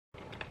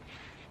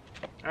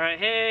Alright,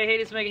 hey,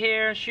 this Mega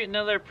here, shooting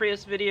another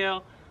Prius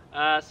video.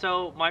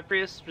 So my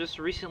Prius just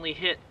recently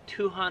hit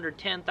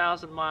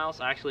 210,000 miles.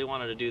 I actually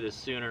wanted to do this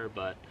sooner,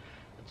 but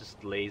I'm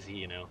just lazy,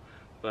 you know.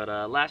 But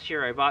last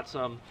year I bought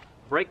some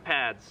brake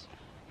pads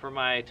for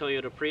my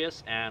Toyota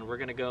Prius, and we're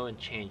gonna go and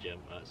change them.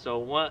 So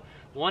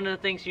one of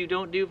the things you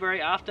don't do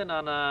very often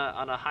on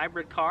a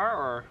hybrid car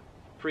or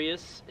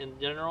Prius in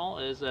general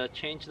is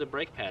change the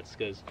brake pads,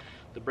 because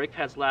the brake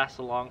pads last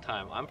a long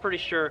time. I'm pretty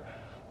sure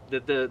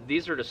that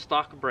these are the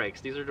stock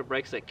brakes. These are the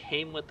brakes that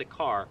came with the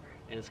car,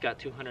 and it's got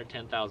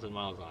 210,000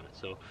 miles on it.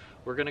 So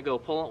we're gonna go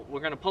pull.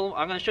 We're gonna pull.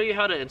 I'm gonna show you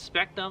how to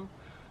inspect them,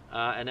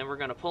 and then we're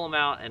gonna pull them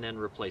out and then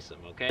replace them.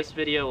 Okay. This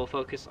video will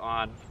focus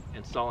on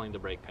installing the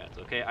brake pads.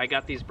 Okay. I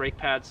got these brake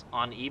pads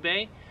on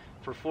eBay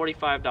for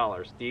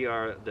 $45. They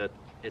are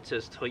it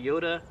says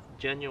Toyota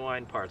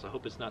genuine parts. I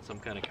hope it's not some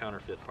kind of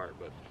counterfeit part,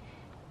 but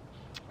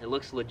it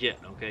looks legit.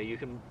 Okay, you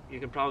can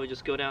probably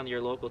just go down to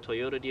your local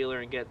Toyota dealer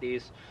and get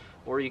these,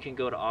 or you can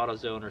go to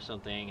AutoZone or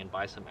something and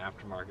buy some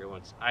aftermarket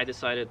ones. I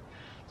decided,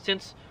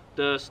 since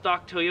the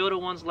stock Toyota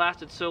ones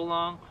lasted so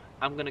long,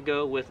 I'm gonna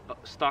go with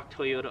stock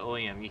Toyota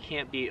OEM. You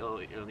can't be,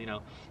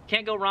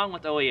 can't go wrong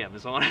with OEM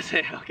is what I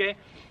say. Okay,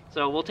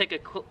 so we'll take a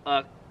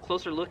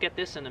closer look at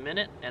this in a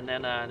minute, and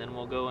then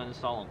we'll go and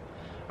install them.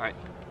 All right,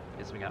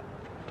 here's we go.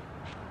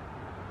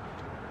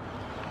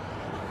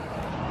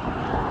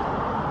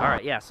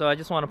 Alright, yeah, so I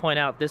just want to point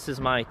out, this is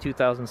my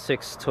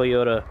 2006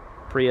 Toyota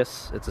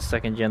Prius. It's a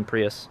second gen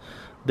Prius.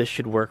 This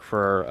should work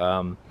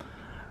for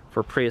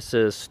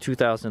Priuses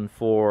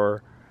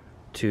 2004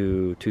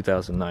 to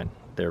 2009.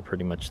 They're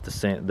pretty much the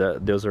same.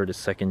 Those are the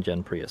second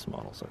gen Prius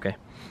models, okay?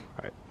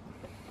 Alright.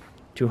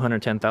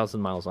 210,000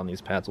 miles on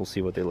these pads. We'll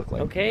see what they look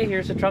like. Okay,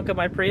 here's the trunk of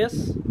my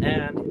Prius,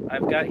 and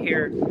I've got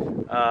here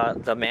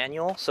the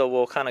manual. So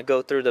we'll kind of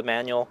go through the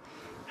manual,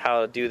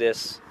 how to do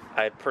this.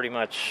 I pretty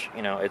much,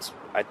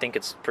 I think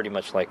it's pretty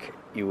much like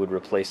you would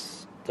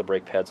replace the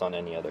brake pads on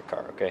any other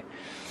car, okay?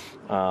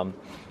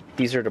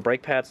 These are the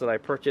brake pads that I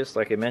purchased,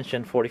 like I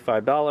mentioned,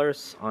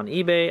 $45 on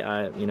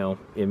eBay.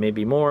 It may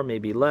be more,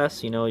 maybe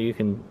less, you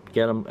can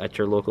get them at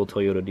your local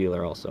Toyota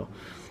dealer also.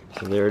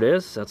 So there it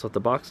is, that's what the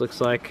box looks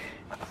like.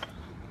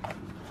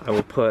 I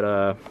will put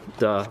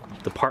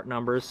the part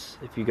numbers,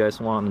 if you guys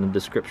want, in the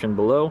description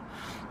below.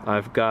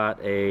 I've got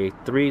a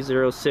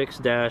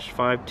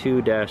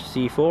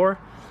 306-52-C4.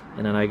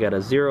 And then I got a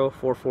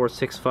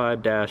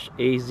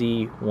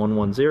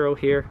 04465-AZ110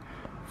 here,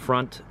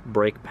 front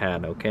brake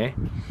pad, okay?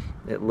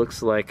 It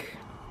looks like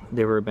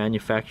they were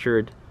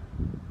manufactured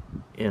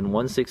in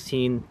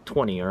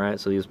 1/16/20, all right?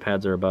 So these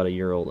pads are about a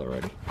year old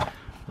already.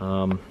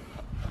 All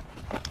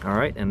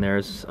right, and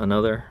there's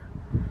another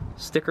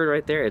sticker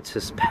right there. It's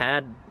his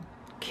pad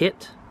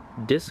kit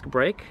disc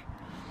brake,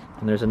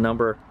 and there's a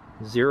number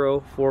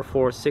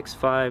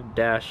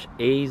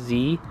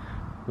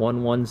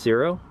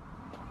 04465-AZ110.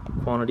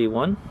 Quantity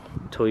 1,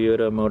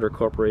 Toyota Motor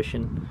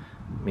Corporation,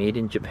 made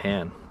in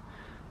Japan.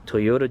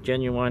 Toyota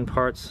genuine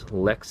parts,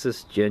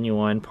 Lexus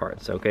genuine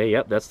parts. Okay,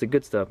 yep, that's the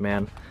good stuff,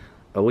 man.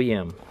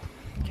 OEM,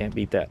 can't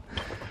beat that.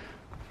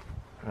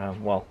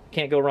 Well,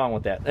 can't go wrong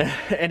with that.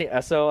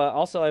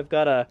 Also I've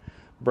got a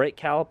brake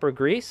caliper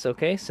grease,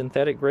 okay,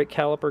 synthetic brake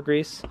caliper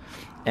grease,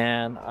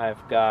 and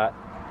I've got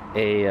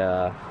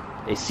a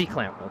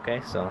C-clamp,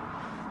 okay. So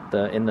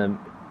in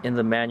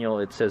the manual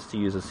it says to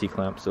use a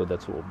C-clamp, so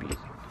that's what we'll be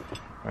using.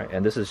 All right,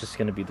 and this is just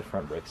going to be the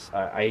front brakes.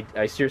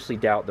 I seriously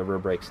doubt the rear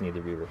brakes need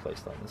to be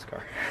replaced on this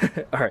car.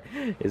 All right,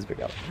 here's the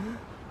go.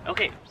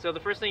 Okay, so the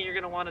first thing you're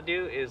going to want to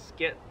do is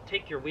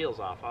take your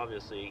wheels off.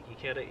 Obviously, you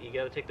got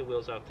to take the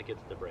wheels off to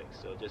get to the brakes.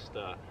 So just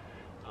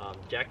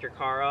jack your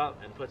car up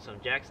and put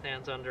some jack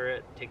stands under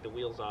it. Take the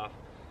wheels off.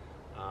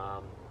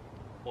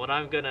 What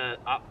I'm going to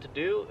opt to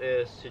do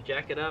is to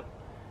jack it up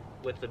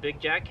with the big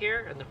jack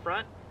here in the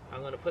front. I'm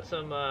going to put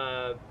some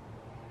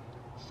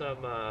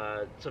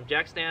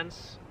jack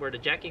stands where the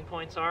jacking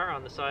points are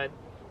on the side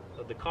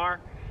of the car,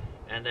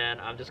 and then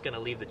I'm just going to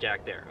leave the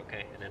jack there,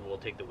 okay, and then we'll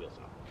take the wheels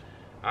off.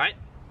 All right.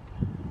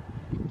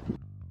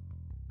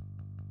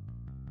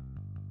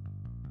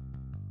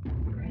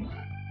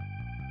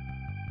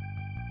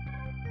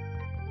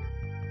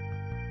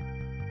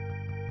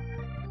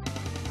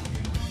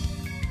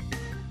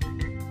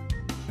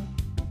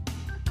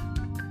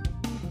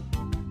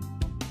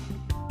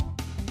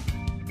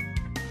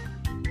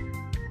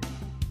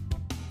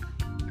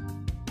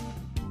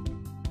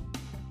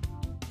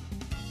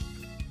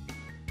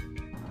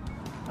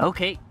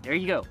 Okay, there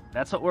you go.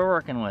 That's what we're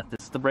working with.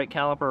 This is the brake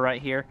caliper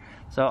right here.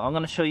 So I'm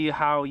going to show you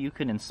how you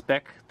can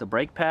inspect the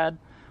brake pad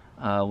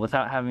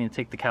without having to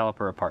take the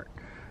caliper apart.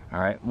 All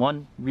right,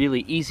 one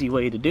really easy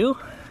way to do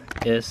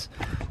is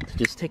to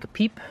just take a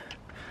peep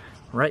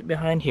right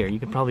behind here. You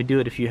can probably do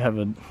it if you have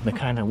the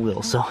kind of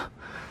wheel. So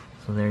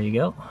there you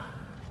go.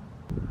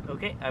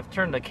 Okay, I've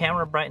turned the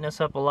camera brightness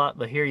up a lot,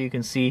 but here you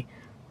can see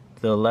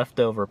the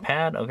leftover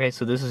pad. Okay,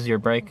 so this is your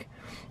brake.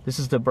 This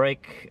is the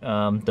brake,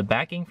 the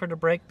backing for the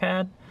brake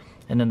pad,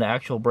 and then the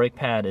actual brake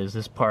pad is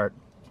this part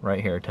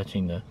right here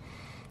touching the.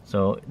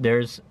 So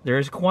there's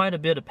quite a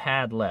bit of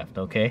pad left.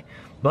 Okay,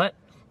 but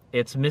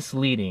it's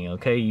misleading,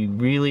 okay? You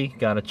really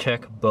gotta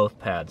check both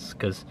pads,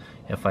 because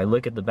if I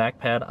look at the back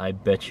pad, I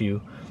bet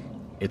you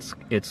it's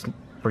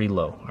pretty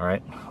low, all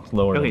right?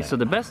 Lower than that. Okay, so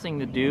the best thing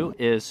to do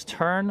is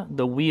turn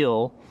the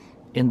wheel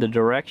in the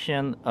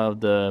direction of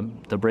the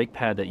brake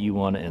pad that you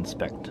want to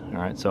inspect,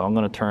 all right? So I'm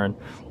gonna turn,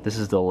 this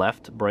is the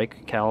left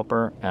brake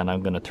caliper, and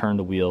I'm gonna turn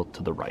the wheel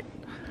to the right,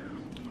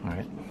 all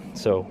right?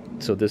 So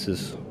this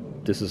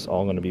is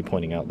all gonna be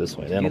pointing out this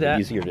way. That'll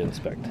be easier to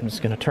inspect. I'm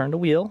just gonna turn the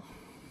wheel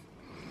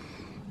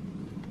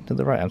to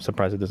the right. I'm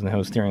surprised it doesn't have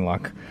a steering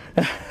lock.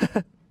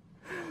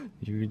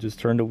 You can just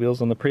turn the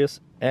wheels on the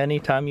Prius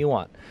anytime you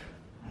want.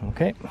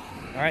 Okay.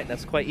 All right,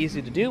 that's quite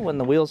easy to do when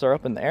the wheels are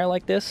up in the air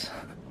like this.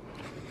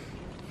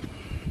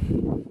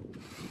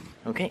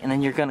 Okay, and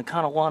then you're gonna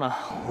kind of want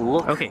to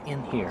look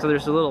in here. So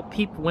there's a little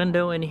peep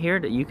window in here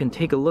that you can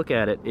take a look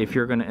at it if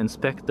you're gonna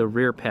inspect the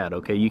rear pad.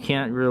 Okay, you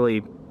can't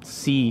really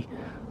see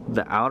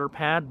the outer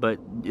pad, but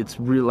it's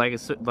really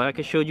like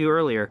I showed you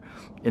earlier,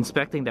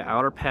 inspecting the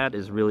outer pad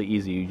is really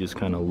easy. You just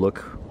kind of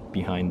look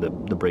behind the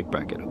brake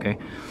bracket, okay?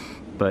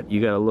 But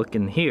you gotta look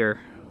in here,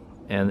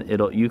 and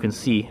you can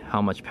see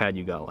how much pad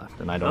you got left,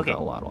 and I don't got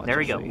a lot. There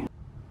we go.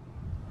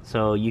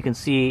 So you can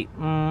see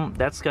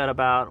that's got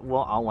about,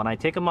 well, when I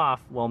take them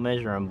off, we'll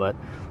measure them, but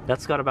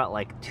that's got about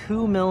like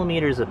 2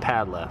 millimeters of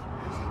pad left.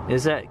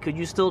 Could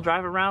you still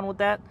drive around with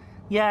that?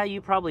 Yeah,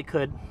 you probably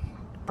could.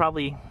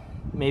 Probably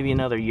maybe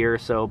another year or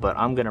so, but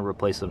I'm gonna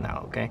replace them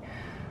now, okay?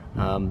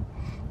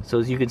 So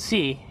as you can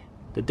see,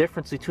 the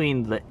difference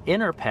between the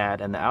inner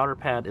pad and the outer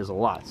pad is a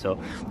lot. So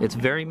it's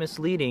very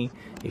misleading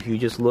if you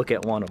just look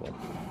at one of them,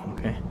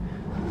 okay?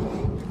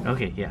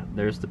 Okay, yeah,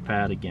 there's the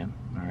pad again,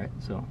 all right?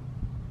 So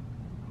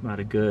about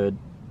a good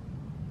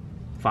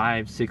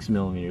 5-6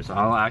 millimeters.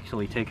 I'll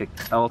actually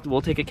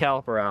we'll take a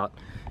caliper out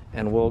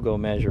and we'll go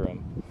measure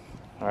them.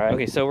 All right.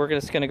 Okay, so we're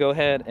just gonna go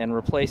ahead and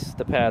replace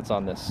the pads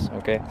on this.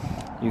 Okay,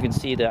 you can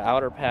see the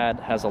outer pad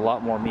has a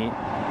lot more meat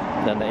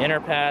than the inner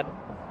pad,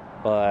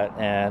 but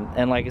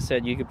and like I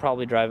said, you could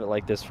probably drive it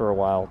like this for a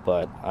while,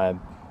 but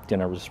I'm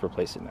gonna just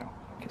replace it now,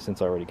 okay,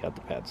 since I already got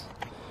the pads.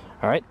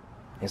 All right,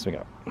 here's we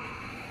go.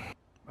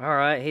 All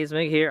right, Hayes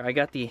Mig here. I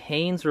got the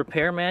Haynes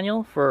repair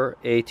manual for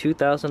a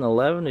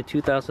 2011 to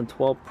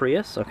 2012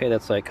 Prius. Okay,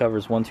 that's like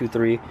covers 1, 2,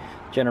 3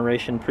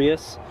 generation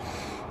Prius.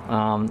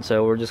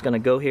 So we're just gonna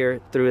go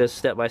here through this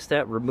step by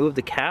step. Remove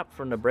the cap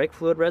from the brake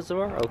fluid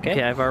reservoir.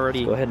 Okay, I've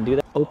already go ahead and do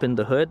that. Open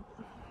the hood,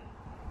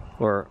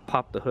 or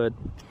pop the hood.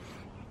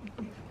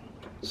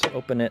 Just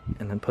open it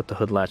and then put the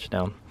hood latch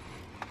down.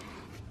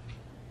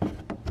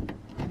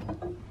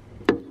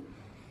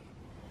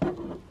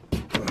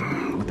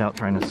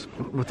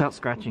 Without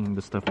scratching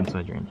the stuff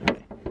inside your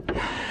engine.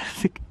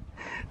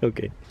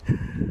 Okay.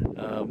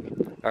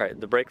 All right,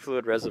 the brake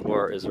fluid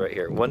reservoir is right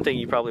here. One thing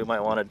you probably might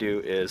want to do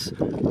is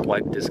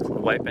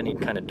wipe any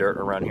kind of dirt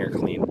around here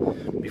clean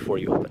before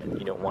you open it.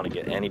 You don't want to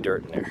get any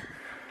dirt in there.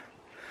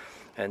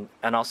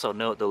 And also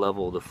note the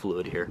level of the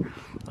fluid here.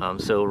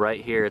 So right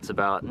here it's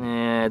about,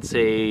 it's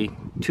a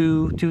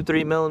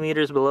 2-3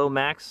 millimeters below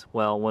max.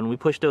 Well, when we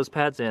push those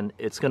pads in,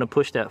 it's going to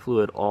push that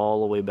fluid all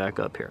the way back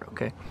up here.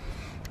 Okay.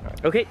 All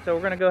right. Okay, so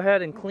we're going to go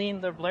ahead and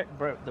clean the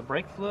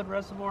brake fluid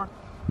reservoir.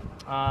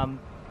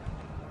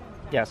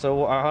 Yeah, so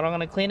what I'm going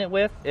to clean it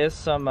with is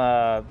some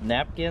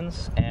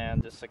napkins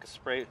and just like a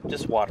spray,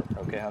 just water,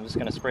 okay? I'm just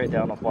going to spray it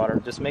down with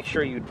water. Just make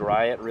sure you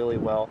dry it really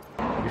well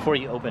before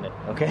you open it,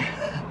 okay?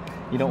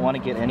 You don't want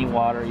to get any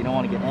water, you don't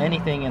want to get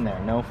anything in there,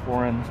 no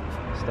foreign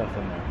stuff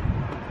in there.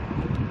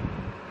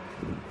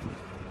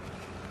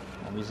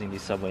 I'm using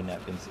these Subway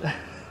napkins.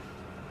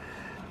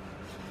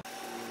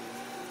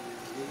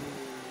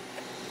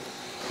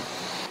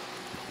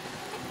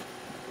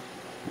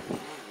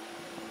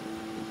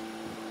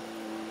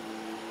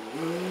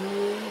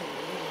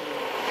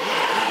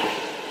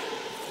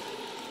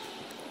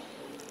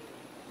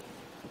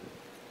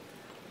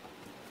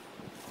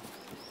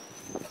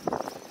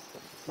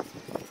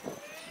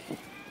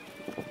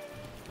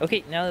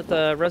 Okay, now that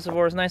the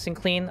reservoir is nice and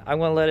clean, I'm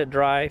going to let it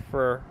dry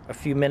for a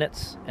few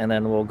minutes and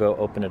then we'll go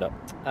open it up.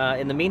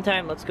 In the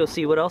meantime, let's go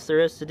see what else there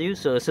is to do.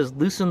 So it says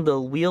loosen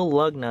the wheel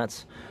lug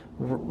nuts,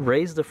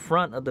 raise the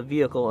front of the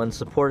vehicle and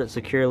support it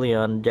securely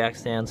on jack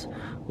stands,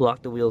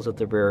 lock the wheels at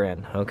the rear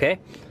end. Okay,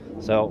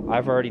 so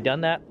I've already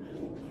done that.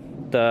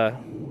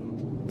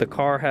 The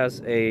car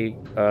has a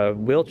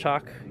wheel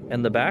chock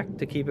in the back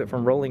to keep it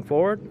from rolling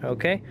forward.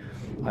 Okay,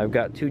 I've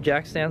got 2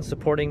 jack stands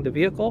supporting the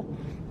vehicle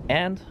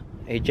and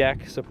a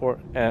jack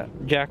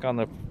on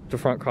the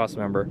front cross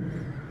member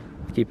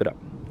to keep it up.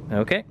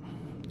 Okay,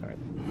 all right.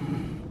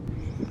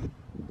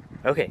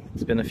 Okay,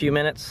 it's been a few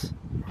minutes.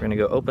 We're gonna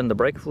go open the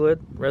brake fluid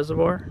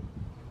reservoir.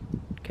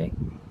 Okay,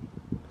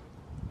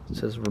 it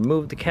says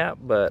remove the cap,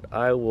 but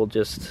I will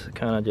just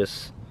kind of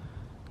just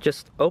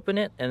open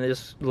it and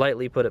just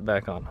lightly put it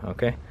back on.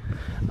 Okay,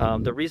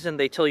 the reason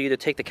they tell you to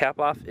take the cap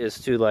off is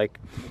to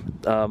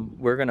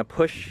we're gonna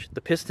push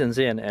the pistons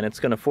in and it's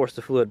gonna force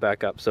the fluid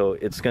back up, so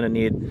it's gonna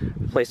need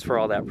a place for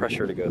all that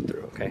pressure to go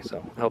through. Okay, so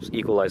it helps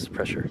equalize the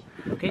pressure.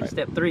 Okay, right.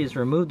 Step 3 is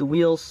remove the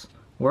wheels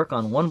Work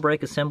on one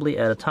brake assembly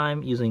at a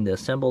time using the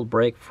assembled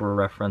brake for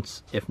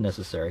reference if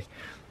necessary.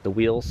 The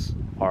wheels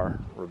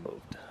are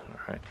removed. All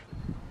right.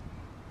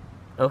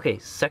 Okay,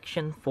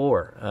 section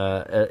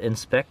 4.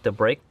 Inspect the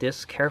brake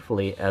disc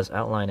carefully as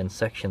outlined in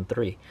section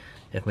 3.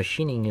 If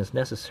machining is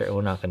necessary,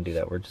 we're not going to do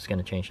that. We're just going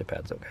to change the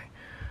pads. Okay.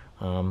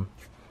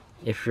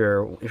 If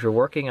you're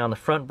working on the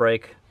front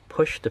brake,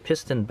 push the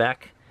piston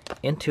back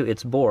into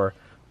its bore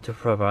to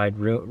provide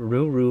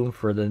room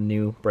for the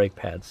new brake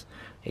pads.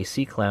 A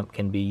C-clamp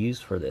can be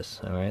used for this.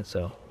 All right,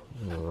 so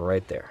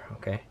right there.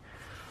 Okay.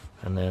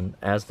 And then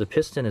as the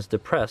piston is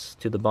depressed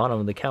to the bottom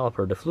of the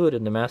caliper, the fluid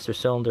in the master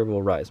cylinder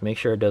will rise. Make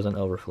sure it doesn't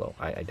overflow.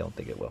 I don't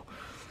think it will.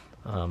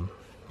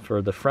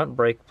 For the front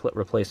brake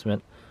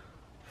replacement,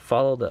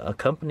 follow the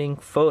accompanying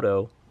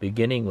photo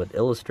beginning with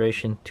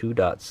illustration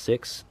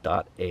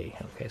 2.6.a.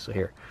 Okay, so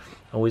here.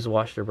 Always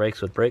wash the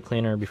brakes with brake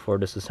cleaner before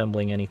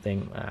disassembling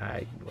anything.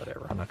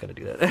 Whatever, I'm not going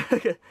to do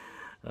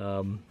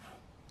that.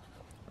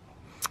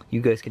 You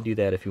guys can do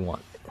that if you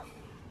want.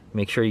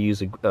 Make sure you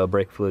use a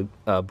brake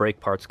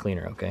parts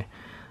cleaner, okay?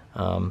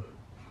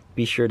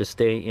 Be sure to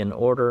stay in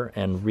order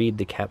and read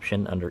the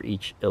caption under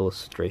each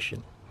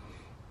illustration.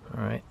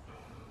 All right.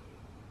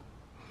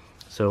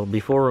 So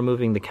before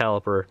removing the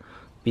caliper,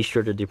 be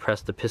sure to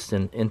depress the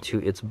piston into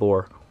its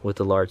bore with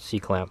the large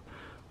C-clamp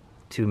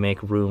to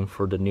make room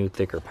for the new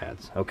thicker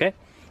pads, okay?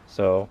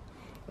 So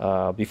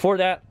before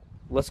that,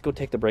 let's go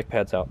take the brake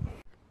pads out.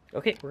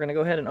 Okay, we're gonna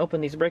go ahead and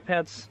open these brake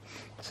pads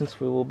since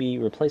we will be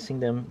replacing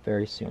them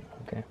very soon,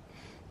 okay?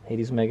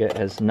 Hades Mega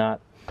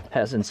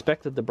has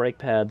inspected the brake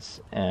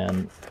pads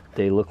and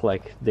they look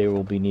like they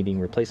will be needing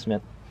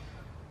replacement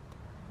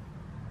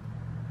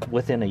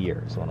within a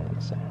year is what I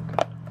want to say,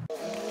 okay?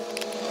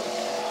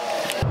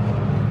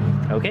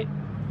 Okay.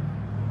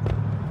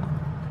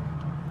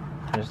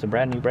 There's the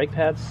brand new brake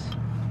pads.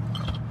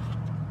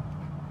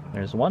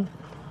 There's one,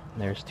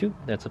 there's two,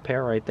 that's a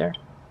pair right there.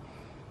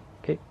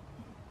 Okay.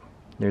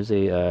 There's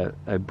a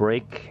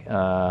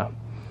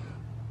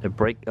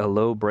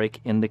low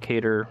brake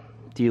indicator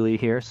dealie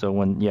here, so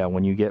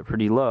when you get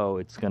pretty low,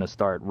 it's going to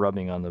start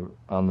rubbing on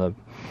the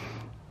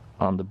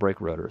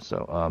brake rotor.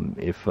 So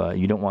if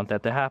you don't want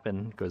that to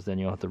happen, because then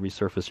you'll have to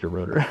resurface your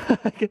rotor.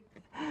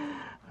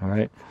 All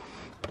right.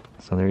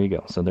 So there you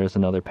go. So there's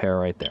another pair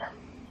right there.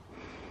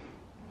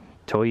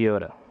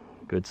 Toyota,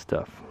 good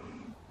stuff.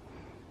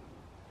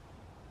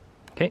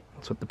 Okay,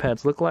 that's what the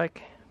pads look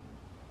like.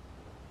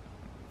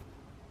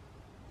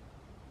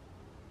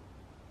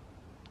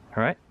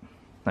 All right,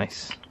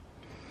 nice.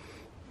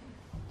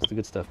 That's the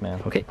good stuff,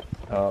 man. Okay,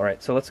 all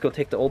right, so let's go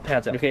take the old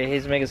pads out. Okay,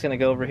 Hades Mega's gonna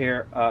go over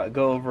here,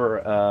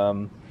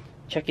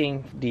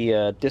 checking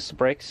the disc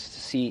brakes to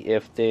see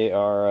if they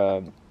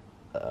are,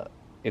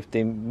 if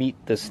they meet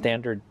the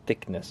standard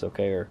thickness,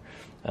 okay, or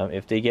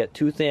if they get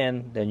too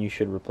thin, then you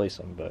should replace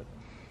them, but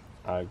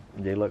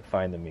they look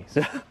fine to me.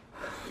 So,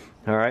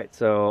 all right,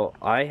 so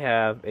I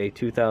have a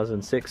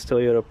 2006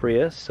 Toyota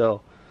Prius,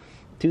 so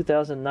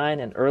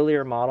 2009 and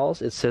earlier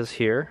models, it says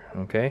here,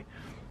 okay,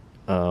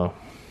 I'll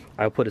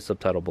put a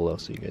subtitle below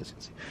so you guys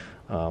can see.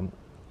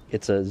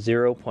 It's a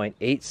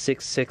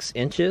 0.866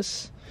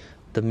 inches.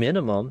 The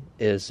minimum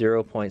is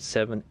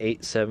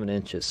 0.787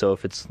 inches. So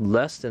if it's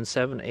less than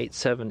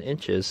 787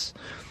 inches,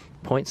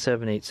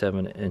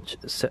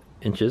 0.787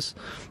 inches,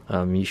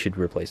 you should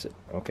replace it,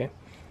 okay?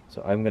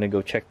 So I'm gonna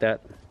go check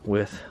that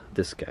with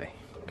this guy,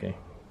 okay?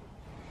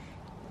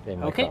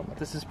 Okay,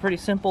 this is pretty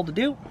simple to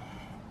do.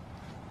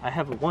 I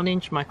have a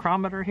 1-inch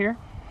micrometer here.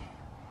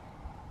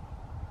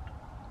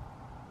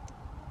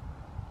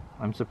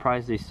 I'm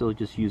surprised they still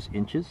just use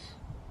inches.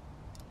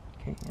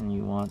 Okay, and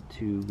you want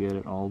to get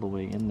it all the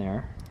way in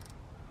there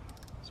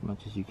as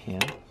much as you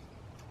can.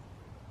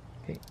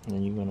 Okay, and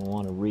then you're going to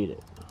want to read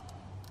it.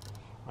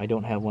 I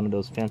don't have one of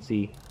those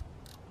fancy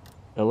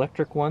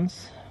electric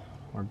ones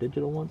or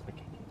digital ones. I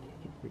can't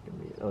freaking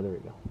read it. Oh, there we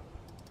go.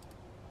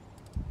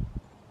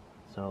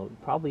 So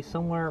probably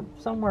somewhere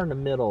in the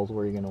middle is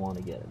where you're going to want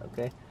to get it,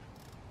 okay?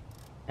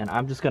 And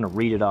I'm just going to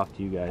read it off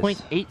to you guys.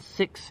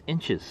 0.86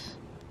 inches.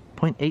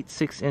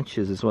 0.86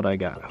 inches is what I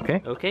got,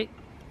 okay? Okay.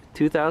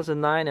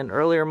 2009 and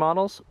earlier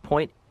models,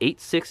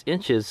 0.86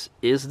 inches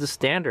is the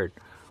standard.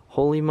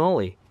 Holy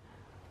moly.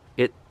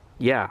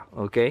 Yeah,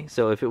 okay?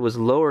 So if it was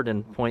lower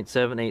than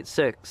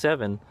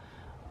 0.787,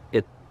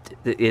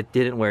 it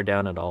didn't wear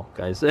down at all,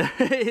 guys.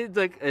 It's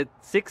like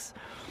 6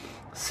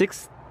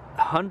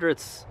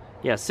 hundredths.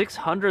 Yeah,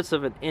 6/100ths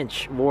of an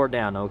inch wore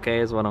down, okay,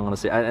 is what I'm going to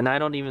say. And I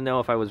don't even know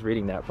if I was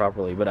reading that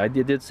properly, but I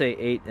did say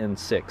 8 and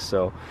 6,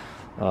 so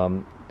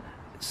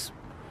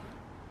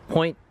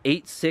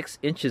 0.86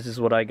 inches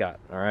is what I got,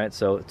 all right?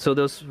 So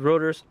those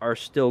rotors are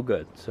still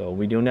good, so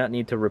we do not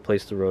need to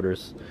replace the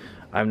rotors.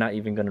 I'm not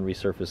even going to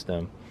resurface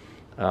them.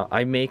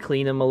 I may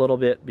clean them a little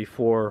bit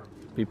before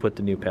we put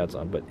the new pads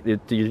on, but you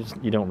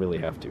don't really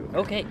have to.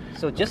 Okay,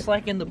 so just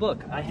like in the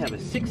book, I have a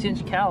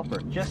 6-inch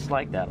caliper, just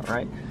like that, all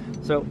right?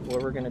 So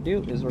what we're gonna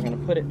do is we're gonna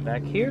put it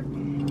back here,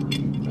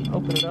 and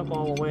open it up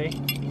all the way.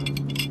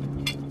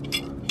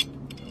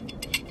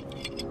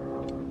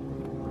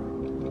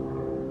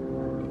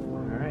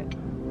 All right,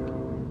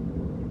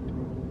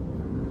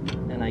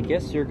 I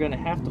guess you're going to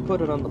have to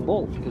put it on the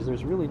bolt because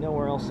there's really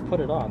nowhere else to put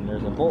it on.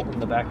 There's a bolt in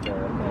the back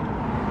there. Okay.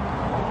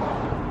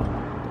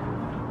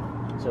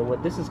 So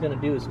what this is going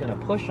to do is going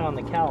to push on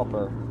the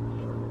caliper.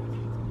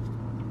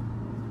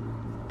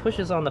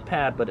 Pushes on the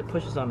pad, but it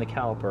pushes on the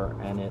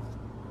caliper and it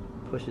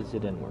pushes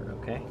it inward.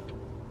 Okay.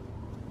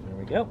 There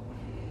we go.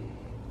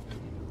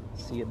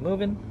 See it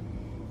moving.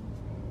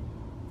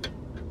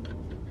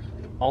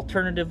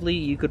 Alternatively,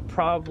 you could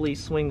probably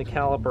swing the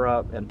caliper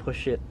up and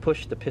push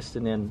the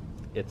piston in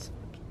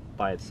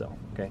by itself,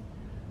 okay?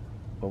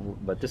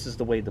 But this is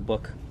the way the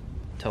book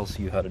tells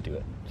you how to do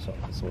it. So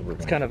that's what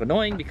it's kind of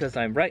annoying because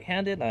I'm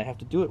right-handed and I have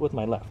to do it with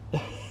my left.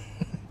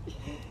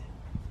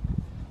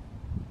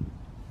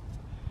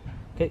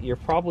 Okay, you're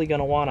probably going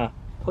to want to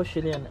push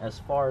it in as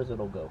far as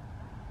it'll go.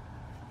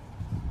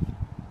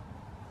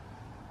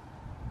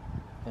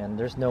 And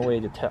there's no way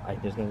to tell.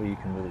 There's no way you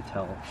can really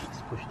tell if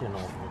it's pushed in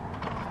all the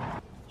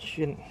way.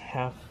 Shouldn't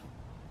have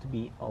to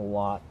be a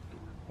lot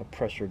of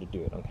pressure to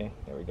do it. Okay,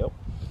 there we go.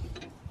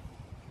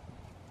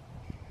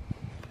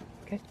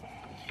 Okay,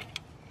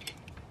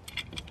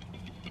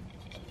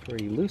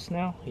 pretty loose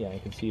now. Yeah, you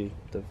can see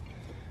the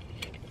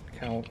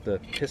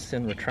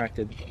piston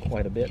retracted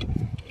quite a bit.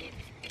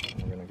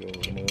 We're gonna go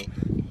remove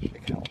the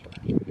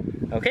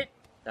caliper. Okay,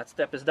 that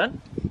step is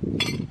done.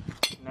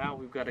 Now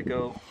we've got to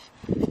go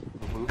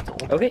remove the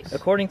old brakes.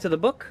 According to the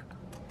book,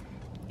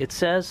 it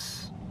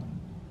says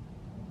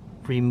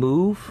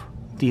remove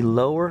the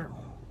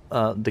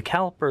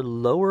caliper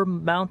lower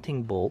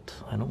mounting bolt.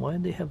 I don't know why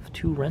they have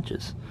two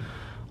wrenches.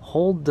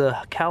 Hold the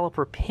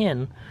caliper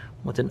pin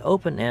with an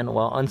open end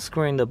while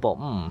unscrewing the bolt.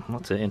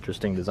 That's an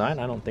interesting design.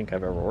 I don't think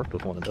I've ever worked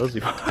with one of those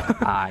before.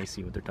 I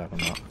see what they're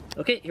talking about.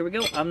 Okay, here we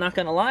go. I'm not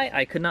gonna lie,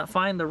 I could not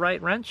find the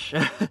right wrench.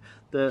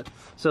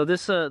 So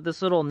this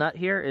little nut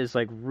here is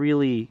like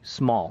really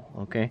small.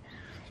 Okay.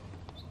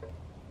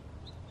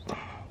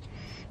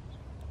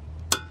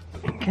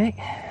 Okay.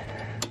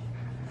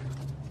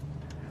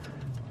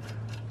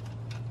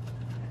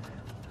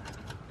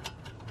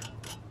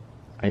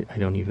 I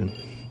don't even.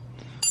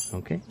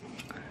 Okay.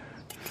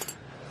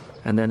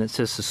 And then it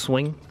says to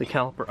swing the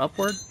caliper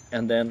upward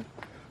and then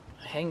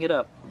hang it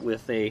up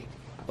with a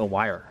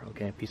wire,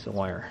 okay, a piece of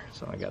wire.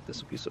 So I got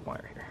this piece of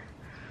wire here.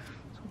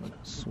 So I'm gonna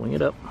swing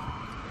it up.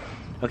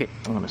 Okay,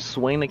 I'm gonna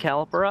swing the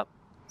caliper up.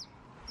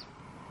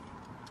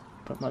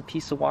 Put my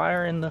piece of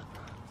wire in the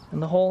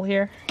hole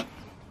here.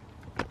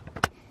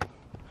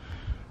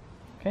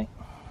 Okay,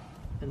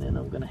 and then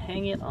I'm gonna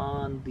hang it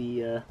on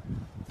the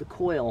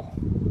coil,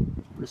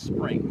 the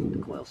spring, the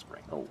coil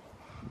spring. Oh,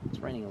 it's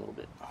raining a little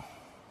bit.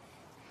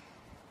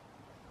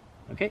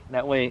 Okay,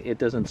 that way it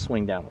doesn't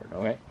swing downward,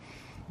 okay?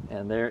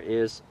 And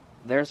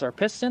there's our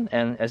piston,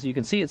 and as you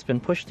can see, it's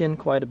been pushed in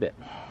quite a bit.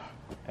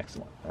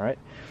 Excellent, all right?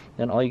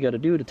 Then all you gotta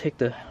do to take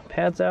the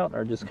pads out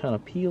are just kind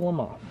of peel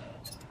them off.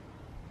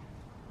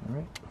 All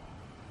right.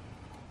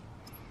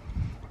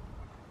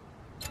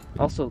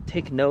 Also,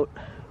 take note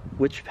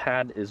which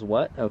pad is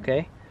what,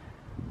 okay?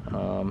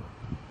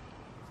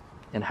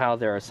 And how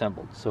they're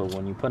assembled. So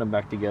when you put them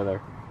back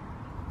together,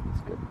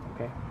 it's good,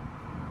 okay?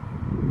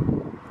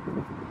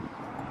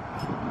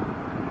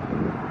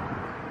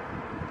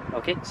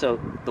 Okay, so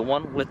the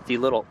one with the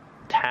little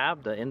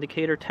tab, the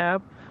indicator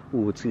tab,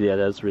 ooh, yeah,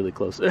 that's really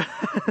close.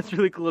 It's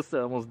really close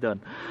to almost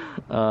done.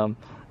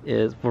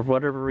 Is for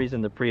whatever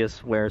reason the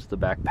Prius wears the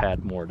back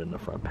pad more than the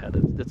front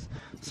pad. It's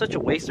such a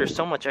waste. There's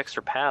so much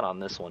extra pad on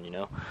this one, you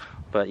know.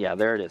 But yeah,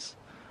 there it is.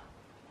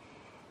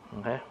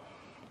 Okay,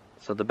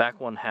 so the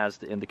back one has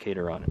the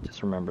indicator on it.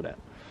 Just remember that.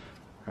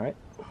 All right,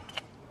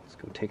 let's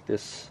go take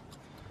this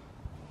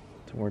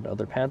to where the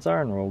other pads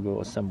are, and we'll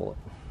go assemble it.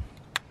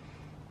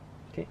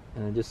 Okay,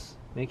 and just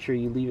make sure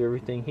you leave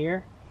everything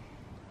here.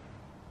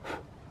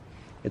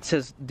 It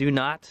says do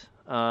not.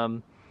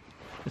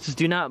 It says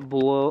do not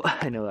blow.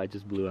 I know I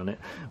just blew on it,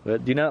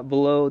 but do not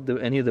blow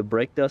any of the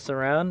brake dust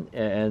around.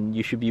 And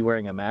you should be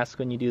wearing a mask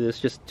when you do this.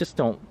 Just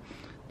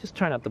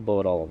try not to blow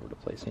it all over the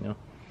place. You know,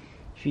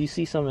 if you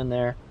see some in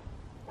there,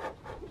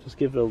 just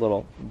give it a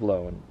little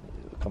blow and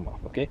it'll come off.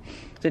 Okay.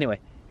 So anyway,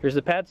 here's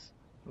the pads.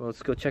 Well,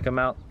 let's go check them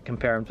out.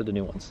 Compare them to the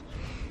new ones.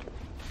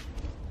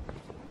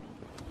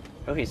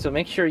 Okay, so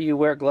make sure you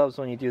wear gloves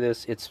when you do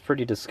this. It's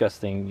pretty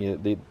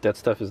disgusting. That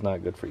stuff is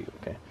not good for you,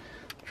 okay?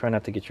 Try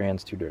not to get your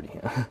hands too dirty.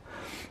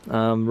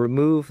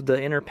 Remove the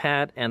inner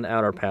pad and the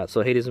outer pad.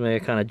 So Hades may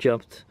have kind of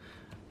jumped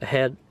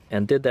ahead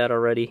and did that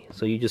already.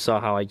 So you just saw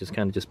how I just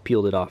kind of just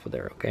peeled it off of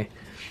there, okay?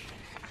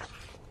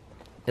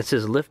 It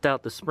says lift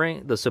out the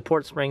spring, the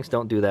support springs.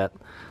 Don't do that.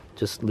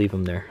 Just leave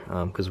them there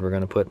because we're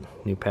going to put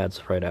new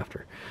pads right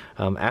after.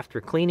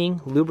 After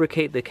cleaning,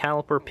 lubricate the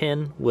caliper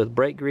pin with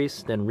brake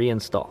grease, then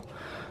reinstall.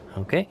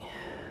 Okay.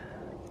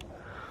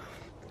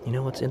 You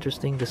know what's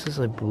interesting? This is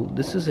a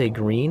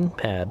green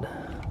pad.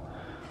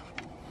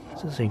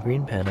 This is a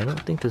green pad. I don't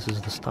think this is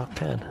the stock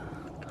pad.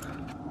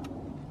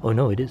 Oh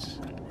no, it is.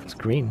 It's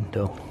green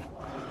though.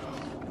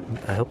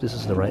 I hope this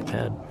is the right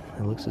pad.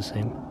 It looks the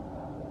same.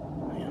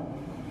 Yeah.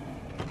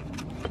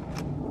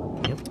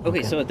 Yep.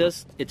 Okay, so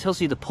it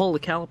tells you to pull the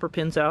caliper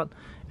pins out,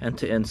 and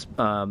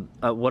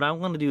what I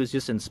want to do is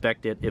just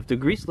inspect it. If the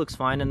grease looks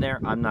fine in there,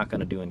 I'm not going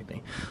to do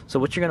anything. So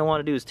what you're going to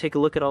want to do is take a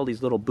look at all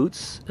these little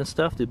boots and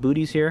stuff, the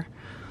booties here.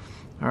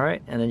 All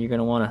right, and then you're going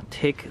to want to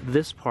take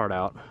this part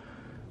out.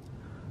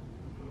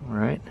 All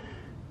right.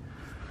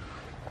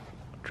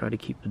 Try to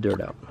keep the dirt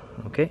out.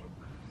 Okay.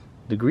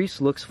 The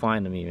grease looks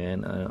fine to me,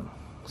 man. I don't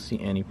see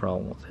any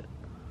problem with it.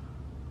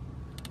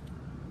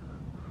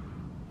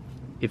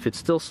 If it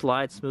still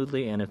slides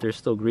smoothly and if there's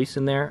still grease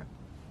in there,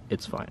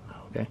 it's fine,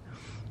 okay?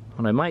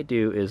 What I might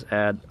do is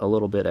add a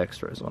little bit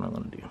extra is what I'm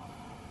gonna do.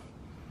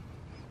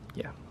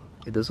 Yeah,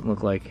 it doesn't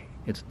look like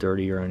it's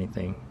dirty or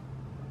anything.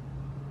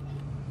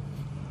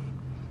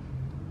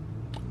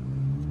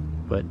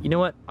 But you know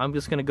what? I'm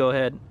just gonna go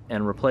ahead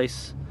and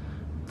replace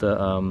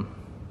the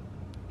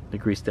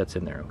grease that's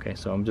in there, okay?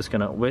 So I'm just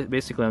gonna,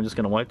 basically I'm just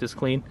gonna wipe this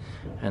clean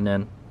and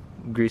then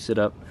grease it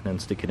up and then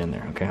stick it in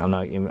there, okay? I'm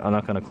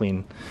not gonna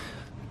clean.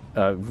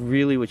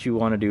 Really what you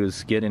want to do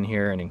is get in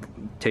here and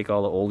take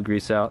all the old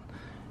grease out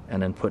and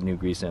then put new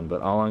grease in.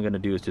 But all I'm going to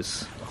do is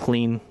just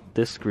clean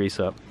this grease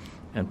up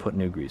and put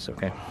new grease,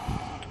 okay?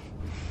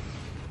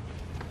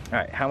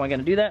 Alright, how am I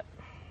going to do that?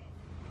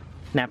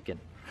 Napkin.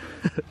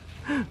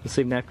 The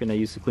same napkin I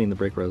used to clean the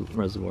brake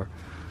reservoir.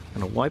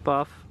 I'm going to wipe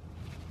off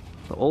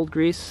the old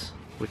grease,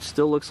 which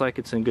still looks like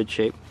it's in good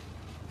shape.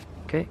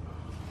 Okay?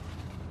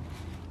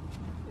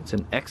 It's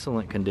in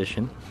excellent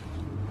condition,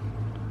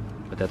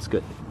 but that's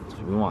good.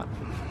 We want.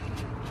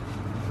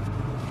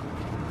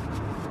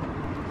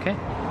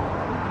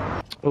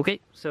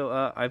 Okay,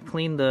 so I've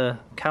cleaned the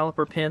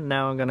caliper pin.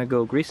 Now I'm gonna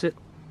go grease it.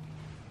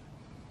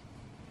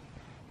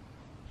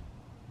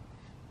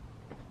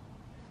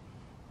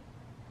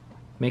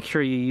 Make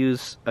sure you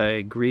use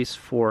a grease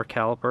for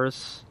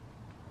calipers.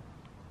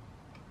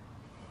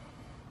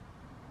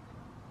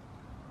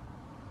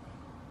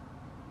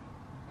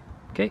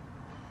 Okay.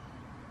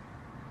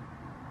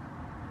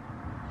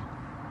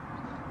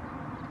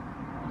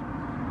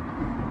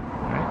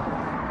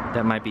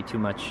 That might be too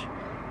much.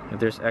 If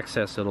there's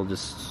excess, it'll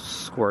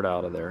just squirt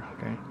out of there,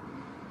 okay?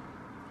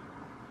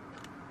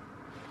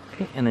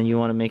 Okay, and then you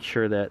want to make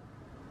sure that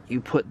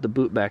you put the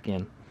boot back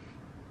in.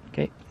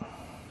 Okay,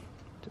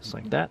 just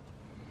like that.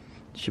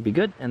 Should be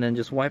good. And then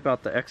just wipe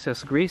out the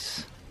excess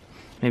grease.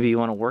 Maybe you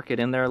want to work it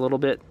in there a little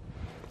bit.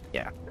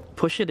 Yeah,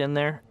 push it in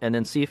there and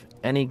then see if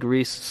any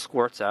grease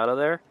squirts out of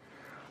there,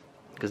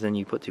 because then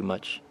you put too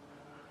much.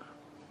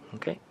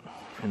 Okay,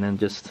 and then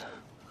just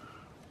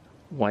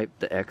wipe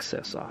the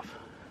excess off.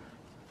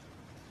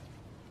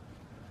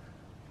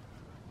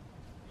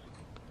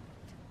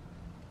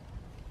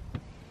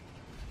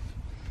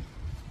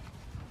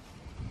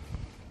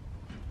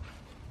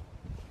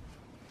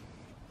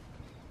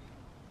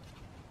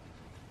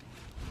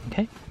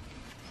 Okay.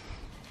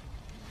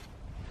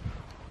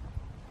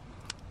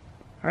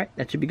 All right,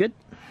 that should be good.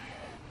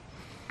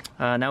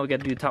 Now we got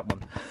to do the top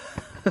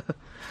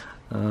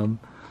one.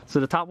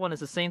 So the top one is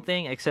the same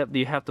thing, except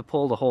you have to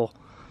pull the whole.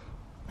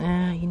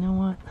 You know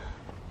what?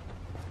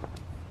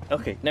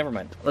 Okay, never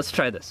mind. Let's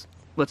try this.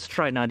 Let's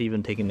try not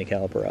even taking the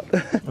caliper out.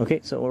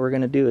 Okay, so what we're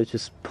gonna do is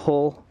just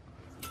pull,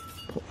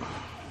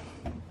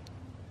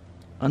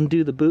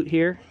 undo the boot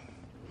here,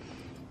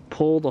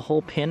 pull the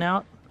whole pin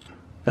out.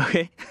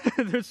 Okay,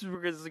 we're just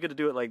gonna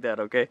do it like that.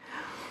 Okay,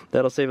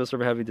 that'll save us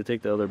from having to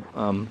take the other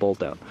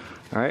bolt out.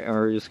 All right, and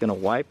we're just gonna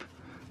wipe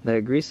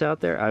that grease out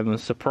there. I'm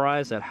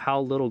surprised at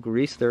how little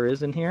grease there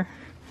is in here.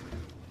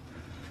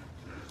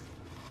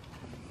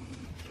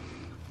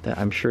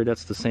 I'm sure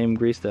that's the same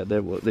grease that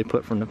they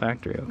put from the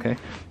factory, okay?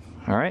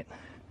 All right,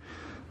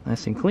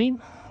 nice and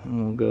clean.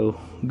 And we'll go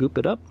goop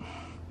it up.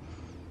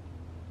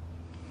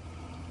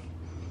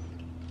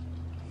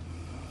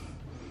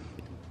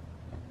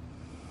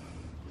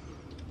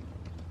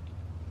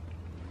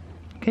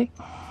 Okay,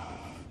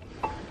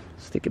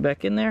 stick it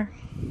back in there.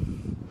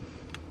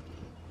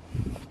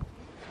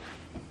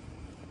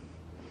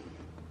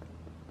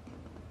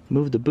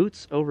 Move the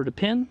boots over the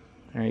pin.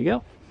 There you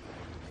go.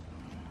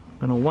 I'm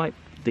gonna wipe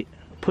the,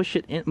 push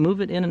it in,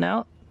 move it in and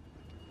out.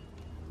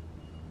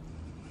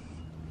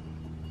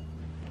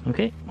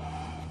 Okay.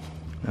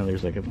 Now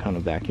there's like a kind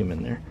of vacuum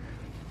in there.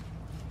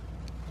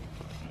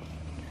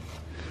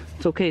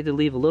 It's okay to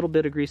leave a little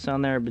bit of grease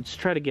on there, but just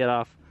try to get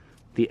off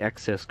the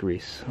excess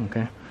grease,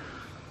 okay?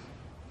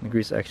 The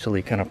grease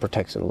actually kind of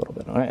protects it a little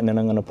bit. All right, and then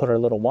I'm gonna put our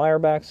little wire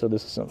back so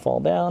this doesn't fall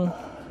down.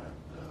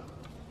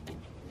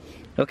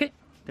 Okay,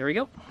 there we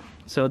go.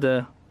 So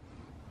the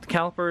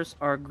calipers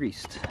are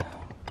greased.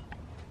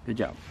 Good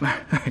job.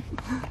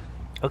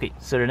 Okay,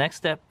 so the next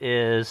step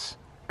is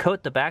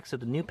coat the backs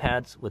of the new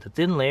pads with a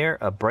thin layer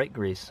of bright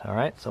grease. All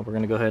right, so we're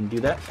gonna go ahead and do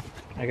that.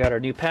 I got our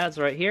new pads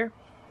right here.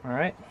 All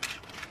right.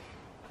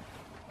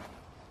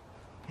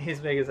 He's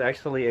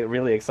actually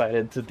really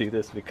excited to do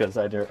this because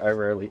I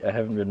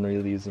haven't been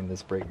really using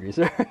this brake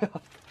greaser.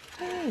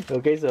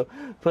 Okay, so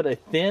put a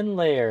thin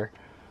layer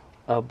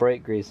of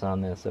brake grease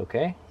on this,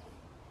 okay?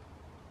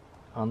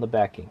 On the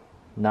backing,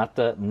 not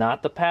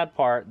the pad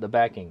part, the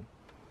backing.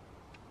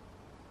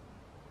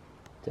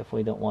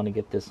 Definitely don't want to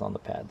get this on the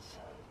pads.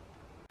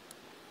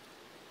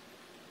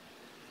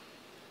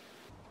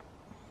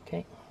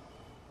 Okay,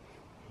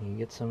 you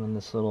get some in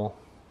this little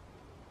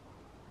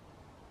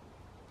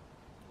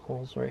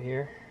holes right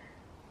here.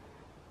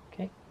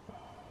 Okay,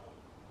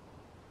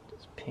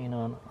 just paint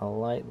on a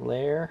light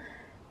layer.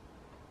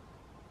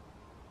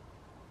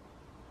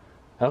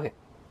 Okay,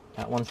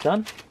 that one's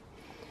done.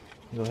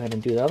 Go ahead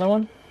and do the other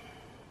one.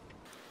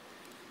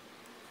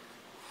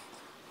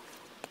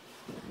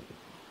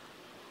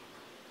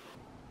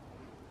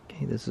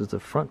 Okay, this is the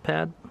front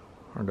pad,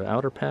 or the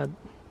outer pad.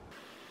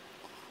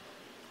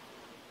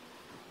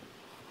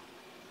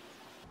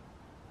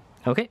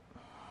 Okay.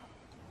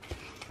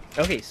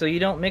 Okay, so you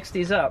don't mix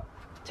these up.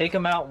 Take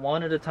them out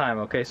one at a time,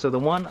 okay? So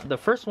the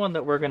first one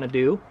that we're gonna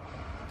do,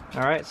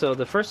 all right, so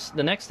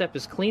the next step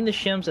is clean the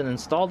shims and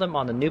install them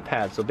on the new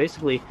pad. So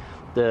basically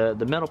the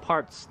metal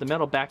parts, the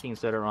metal backings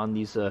that are on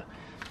these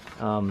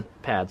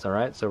pads, all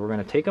right? So we're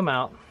gonna take them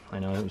out. I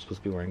know I'm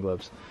supposed to be wearing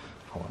gloves.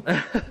 Hold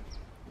on.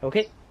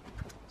 Okay,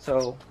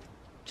 so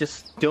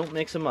just don't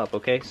mix them up,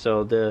 okay?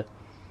 So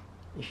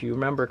if you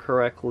remember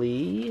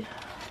correctly,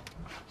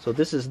 so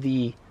this is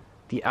the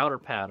outer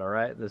pad, all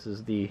right? This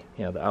is the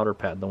outer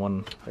pad, the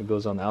one that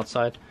goes on the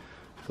outside.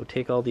 So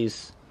take all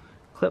these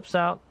clips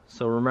out.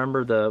 So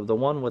remember the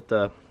one with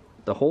the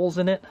holes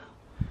in it,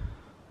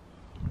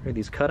 or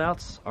these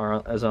cutouts,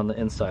 is on the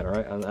inside, all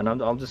right? And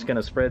I'm just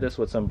gonna spray this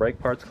with some brake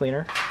parts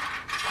cleaner.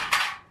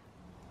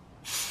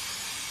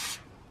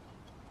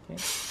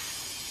 Okay.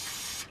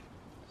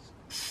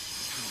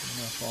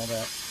 Clean off all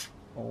that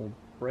old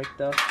brake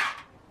dust.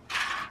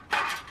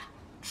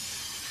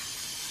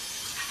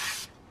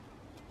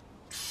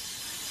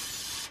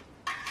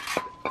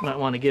 Might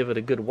want to give it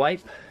a good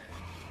wipe.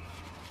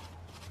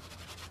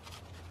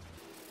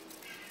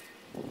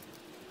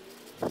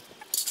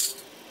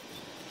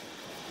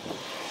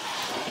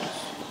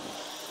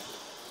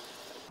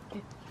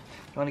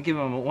 I want to give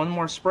them one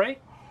more spray.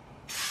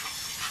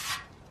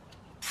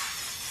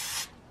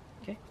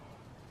 Okay.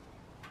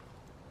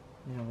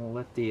 And we'll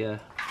let the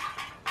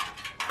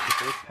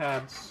brake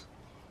pads.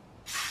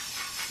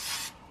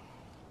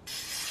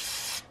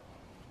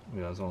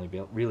 I was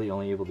really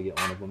only able to get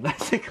one of them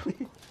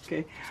basically.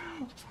 Okay.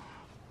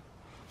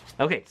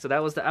 Okay, so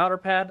that was the outer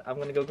pad. I'm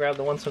gonna go grab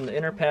the ones from the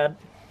inner pad.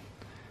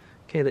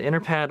 Okay, the inner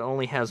pad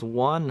only has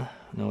one.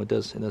 No, it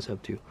does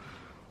have two.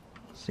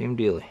 Same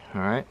dealie.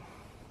 All right.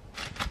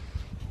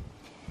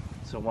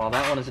 So while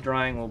that one is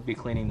drying, we'll be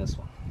cleaning this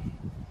one.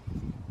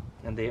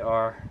 And they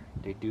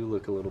do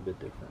look a little bit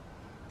different.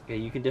 Okay,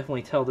 you can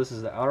definitely tell this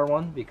is the outer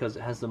one because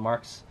it has the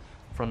marks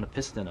from the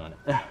piston on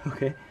it.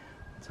 Okay,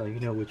 that's how you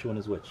know which one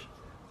is which.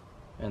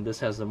 And this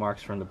has the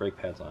marks from the brake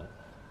pads on it.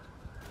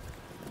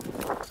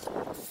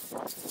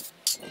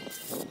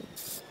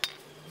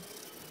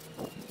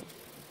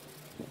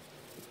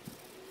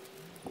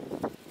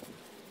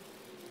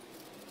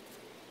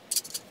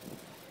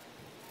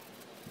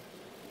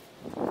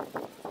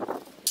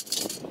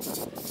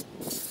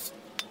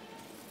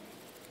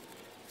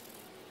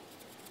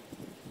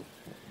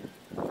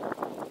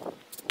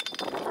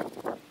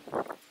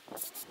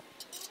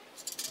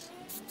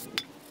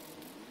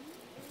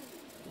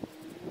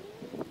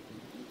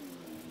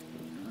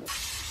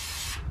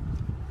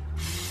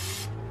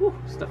 Whew,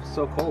 stuff is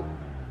so cold.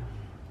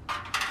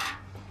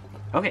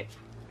 Okay.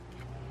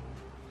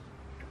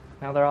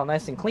 Now they're all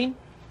nice and clean.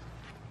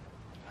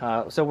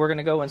 So we're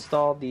gonna go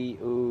install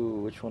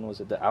which one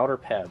was it? The outer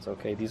pads.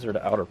 Okay, these are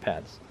the outer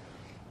pads.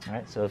 All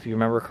right, so if you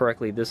remember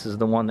correctly, this is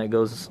the one that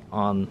goes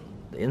on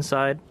the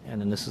inside, and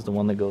then this is the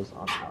one that goes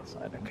on the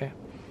outside, okay?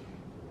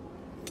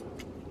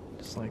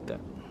 Just like that.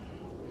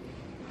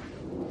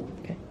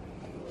 Okay.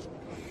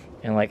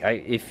 And like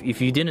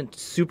if you didn't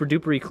super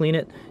duper clean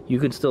it, you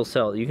can still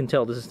sell it. You can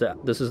tell this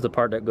is the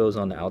part that goes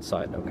on the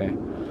outside, okay?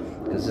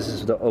 Because this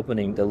is the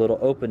opening, the little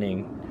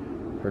opening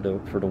for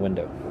the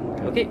window.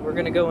 Okay, we're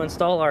gonna go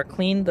install our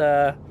cleaned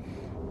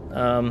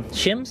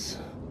shims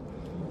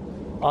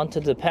onto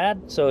the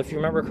pad. So if you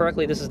remember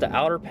correctly, this is the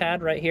outer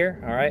pad right here,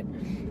 all right?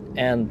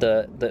 And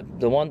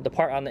the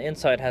part on the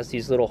inside has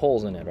these little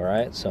holes in it, all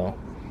right? So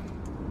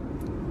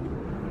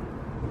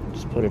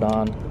just put it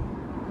on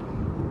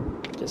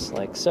just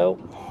like so.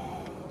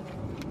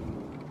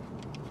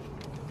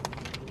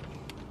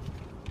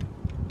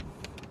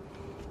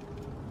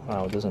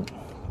 Wow, it doesn't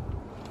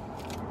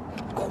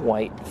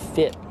quite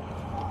fit.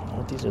 I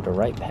hope these are the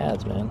right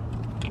pads, man.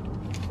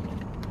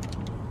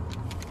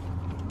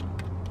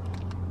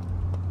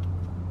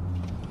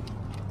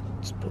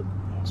 Let's put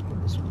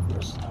this one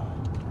first.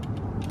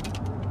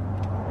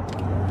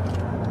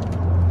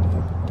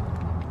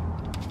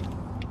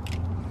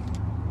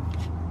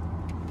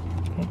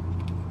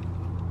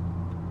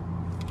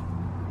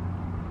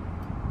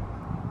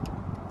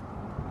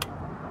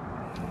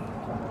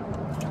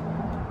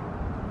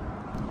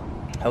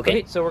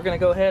 Okay, so we're gonna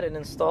go ahead and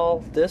install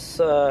this,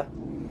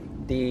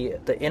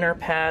 the inner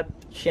pad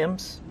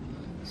shims.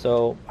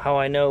 So how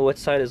I know which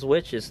side is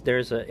which is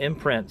there's an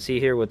imprint, see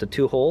here, with the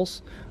two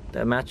holes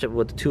that match up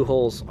with the two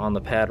holes on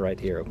the pad right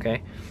here,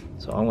 okay?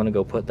 So I'm going to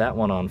go put that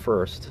one on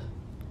first.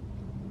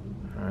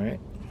 All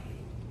right.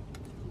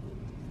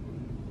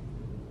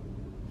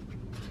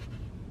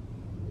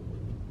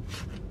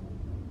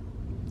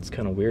 It's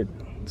kind of weird.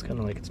 It's kind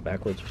of like it's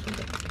backwards or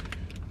something.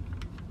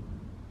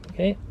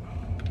 Okay.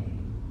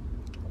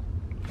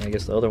 I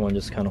guess the other one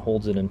just kind of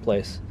holds it in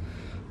place.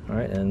 All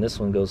right, and this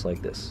one goes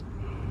like this.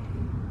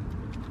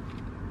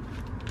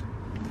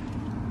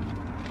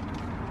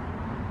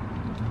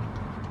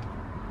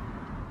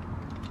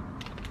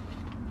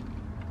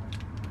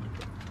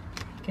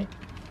 Okay.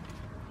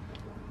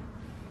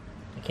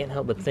 I can't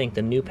help but think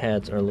the new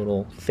pads are a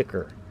little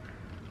thicker.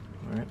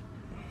 All right.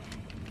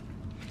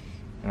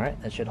 All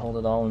right, that should hold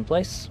it all in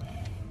place.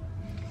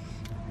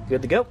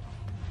 Good to go.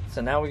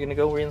 So now we're gonna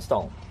go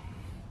reinstall them.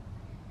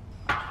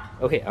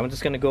 Okay, I'm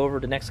just gonna go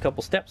over the next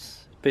couple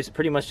steps. Basically,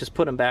 pretty much just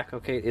put them back,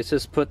 okay? It's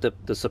just put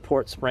the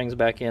support springs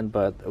back in,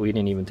 but we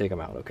didn't even take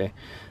them out, okay?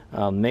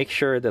 Make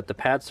sure that the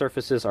pad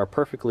surfaces are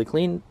perfectly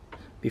clean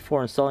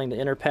before installing the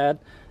inner pad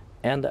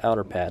and the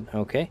outer pad,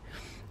 okay?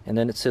 And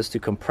then it says to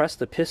compress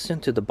the piston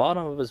to the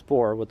bottom of his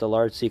bore with the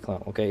large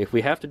C-clamp, okay? If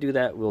we have to do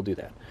that, we'll do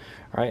that.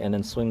 All right, and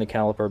then swing the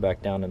caliper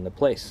back down into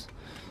place.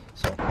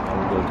 So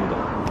I will go do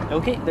that.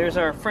 Okay, there's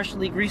our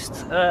freshly greased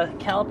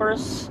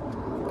caliper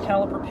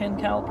pin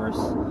calipers.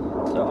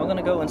 So I'm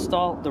gonna go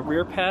install the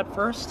rear pad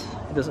first.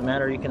 It doesn't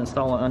matter, you can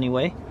install it any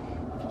way.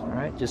 All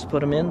right, just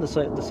put them in the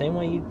same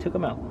way you took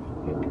them out.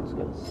 Okay, we're just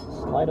gonna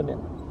slide them in.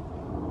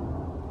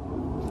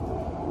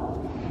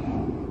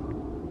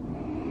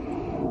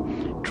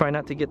 Try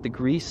not to get the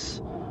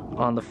grease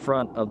on the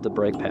front of the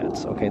brake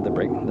pads. Okay, the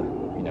brake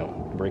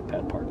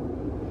pad part.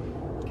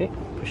 Okay,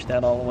 push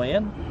that all the way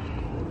in.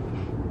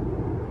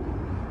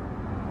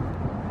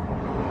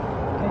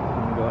 Okay,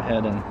 I'm gonna go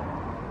ahead and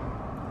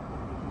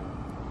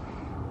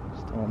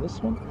install this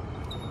one.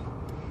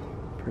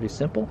 Pretty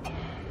simple.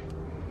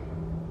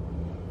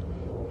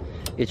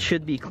 It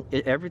should be,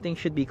 everything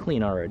should be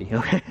clean already,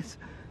 okay?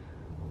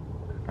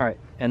 All right,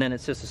 and then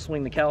it's just to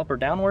swing the caliper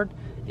downward.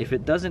 If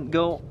it doesn't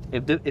go,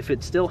 if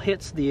it still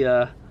hits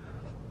the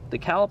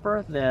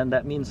caliper, then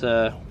that means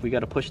we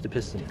got to push the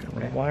piston.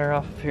 Okay. Wire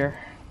off of here.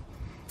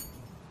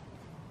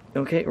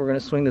 Okay, we're gonna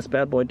swing this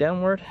bad boy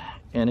downward,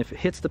 and if it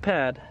hits the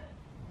pad,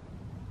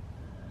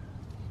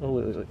 oh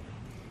wait,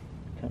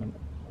 kind of,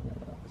 no,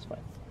 that's fine.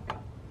 So,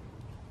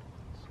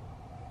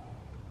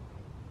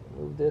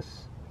 move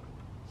this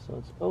so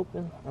it's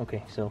open.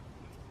 Okay, so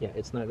yeah,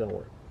 it's not gonna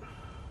work.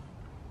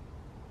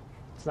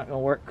 It's not gonna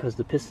work because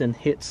the piston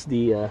hits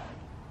the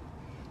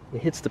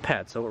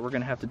pad. So what we're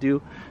gonna have to do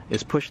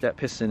is push that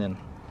piston in.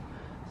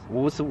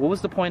 What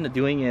was the point of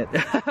doing it?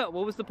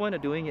 What was the point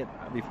of doing it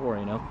before,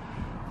 you know?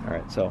 All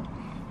right, so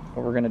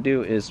what we're gonna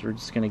do is we're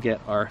just gonna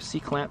get our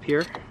C-clamp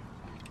here.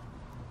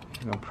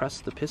 We're gonna press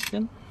the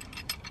piston.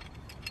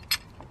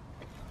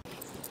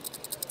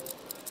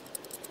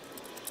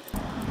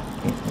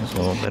 Okay, there's a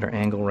little better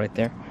angle right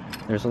there.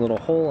 There's a little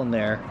hole in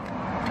there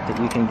that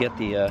you can get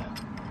the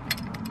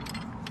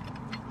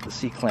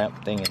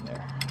C-clamp thing in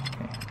there.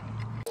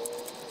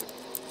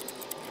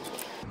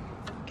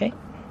 Okay.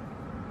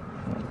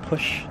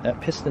 Push that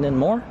piston in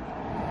more.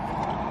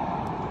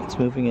 It's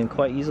moving in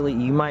quite easily.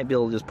 You might be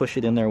able to just push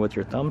it in there with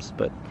your thumbs,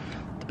 but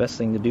the best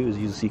thing to do is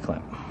use a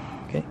C-clamp.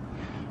 Okay.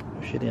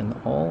 Push it in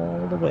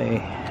all the way.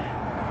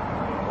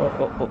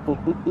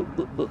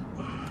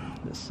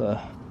 This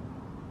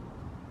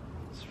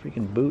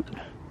freaking boot.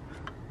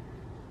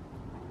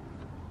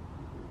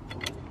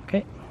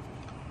 Okay.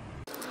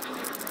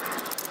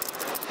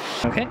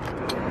 Okay.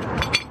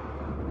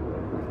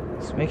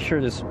 Let's make sure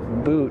this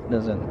boot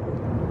doesn't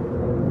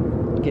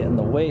get in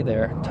the way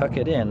there. Tuck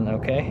it in,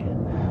 okay?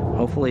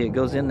 Hopefully it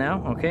goes in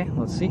now. Okay,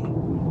 let's see.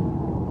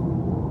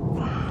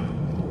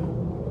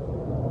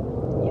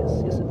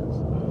 Yes, it does.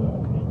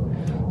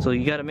 Okay. So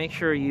you got to make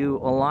sure you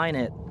align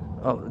it.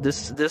 Oh,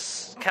 this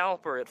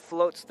caliper, it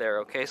floats there,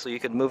 okay? So you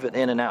can move it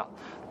in and out.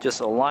 Just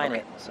align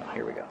it. So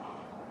here we go.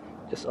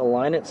 Just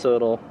align it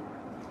so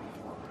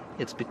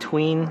it's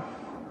between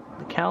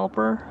the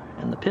caliper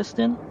and the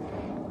piston.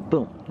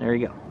 Boom, there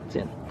you go, it's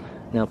in.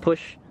 Now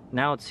push,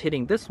 now it's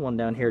hitting this one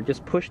down here.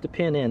 Just push the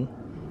pin in,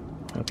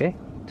 okay,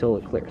 until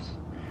it clears.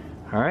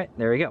 All right,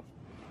 there you go.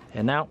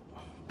 And now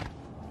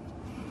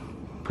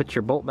put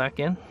your bolt back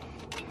in.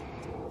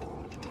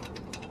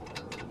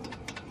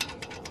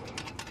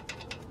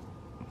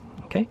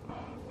 Okay,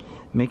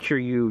 make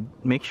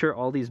sure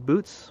all these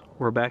boots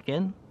were back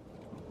in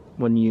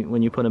when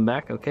you put them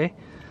back, okay?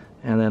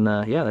 And then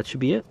yeah, that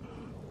should be it.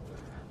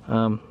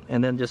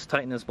 And then just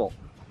tighten this bolt.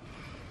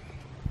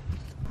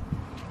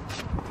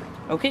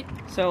 Okay,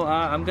 so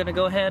I'm gonna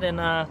go ahead and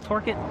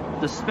torque it.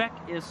 The spec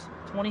is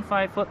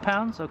 25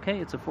 foot-pounds. Okay,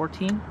 it's a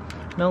 14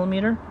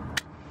 millimeter.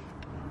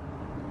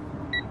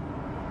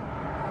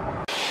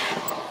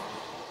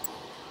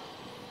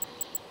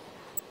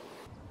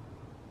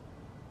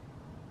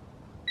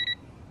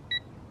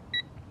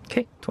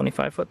 Okay,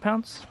 25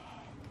 foot-pounds.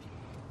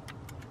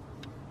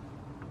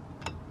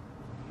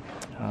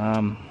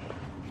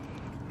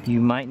 You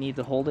might need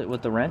to hold it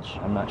with the wrench.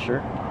 I'm not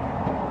sure.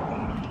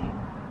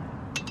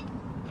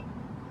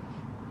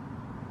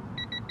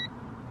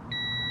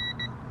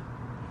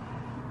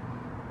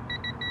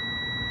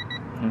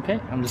 Okay,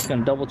 I'm just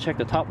gonna double check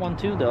the top one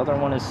too. The other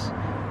one is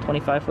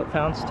 25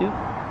 foot-pounds too.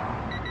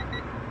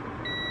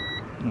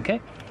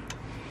 Okay,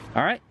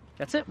 all right,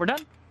 that's it, we're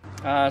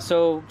done.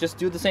 So just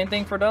do the same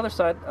thing for the other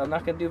side. I'm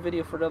not gonna do a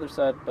video for the other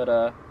side,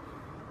 but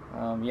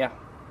yeah,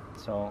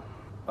 so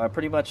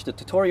pretty much the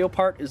tutorial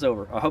part is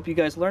over. I hope you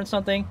guys learned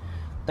something.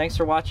 Thanks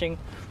for watching.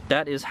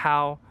 That is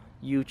how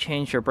you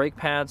change your brake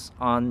pads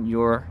on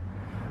your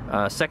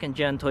second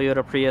gen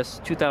Toyota Prius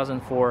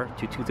 2004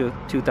 to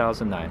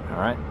 2009. All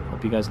right,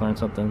 hope you guys learned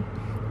something.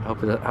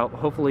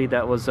 Hopefully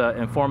that was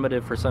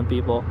informative for some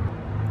people.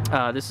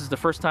 This is the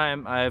first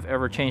time I've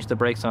ever changed the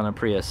brakes on a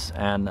Prius,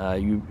 and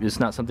it's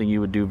not something you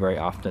would do very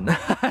often.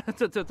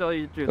 to tell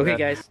you the truth. Okay,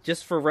 guys,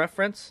 just for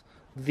reference,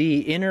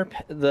 the inner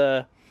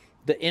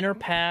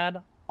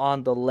pad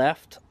on the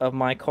left of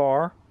my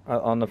car,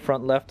 on the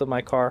front left of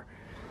my car,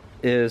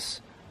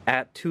 is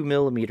at 2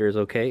 millimeters.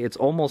 Okay, it's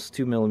almost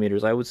 2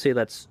 millimeters. I would say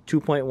that's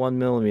 2.1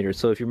 millimeters.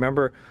 So if you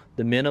remember,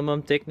 the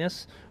minimum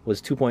thickness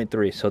was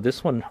 2.3. So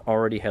this one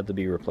already had to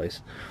be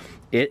replaced.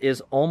 It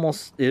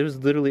was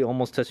literally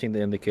almost touching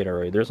the indicator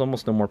already. There's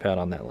almost no more pad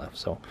on that left.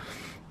 So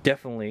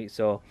definitely,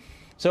 so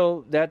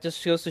that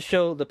just goes to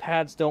show the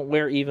pads don't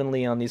wear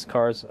evenly on these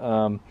cars.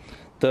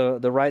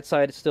 The right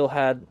side still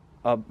had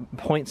a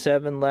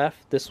 0.7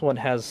 left. This one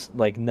has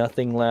like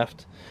nothing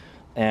left,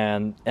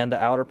 and the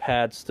outer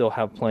pads still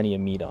have plenty of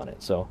meat on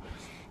it. So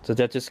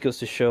that just goes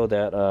to show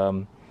that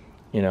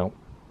you know,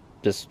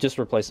 just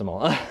replace them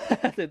all.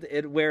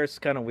 it wears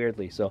kind of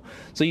weirdly. So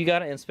you got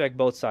to inspect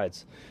both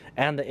sides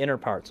and the inner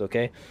parts.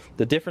 Okay,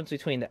 the difference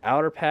between the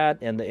outer pad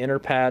and the inner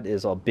pad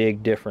is a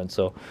big difference.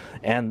 So,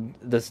 and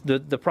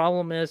the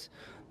problem is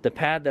the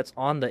pad that's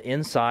on the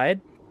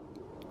inside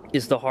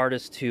is the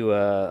hardest to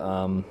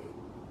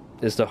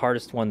is the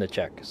hardest one to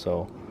check.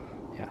 So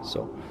yeah,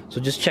 so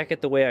just check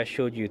it the way I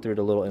showed you through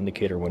the little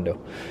indicator window.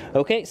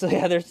 Okay, so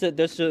yeah, there's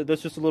just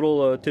a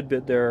little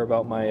tidbit there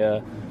about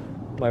my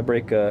my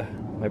brake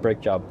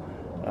job.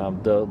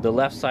 The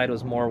left side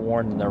was more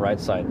worn than the right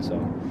side, so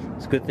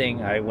it's a good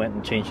thing I went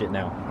and changed it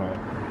now. All right.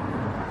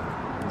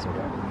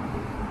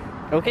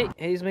 Okay,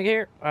 Hayes Mc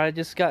here. I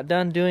just got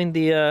done doing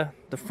the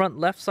front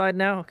left side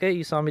now. Okay,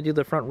 you saw me do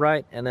the front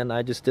right, and then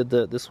I just did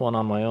this one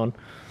on my own.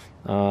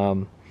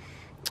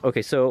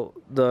 Okay, so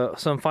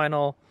some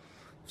final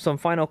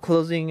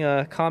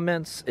closing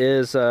comments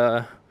is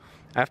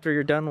after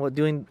you're done with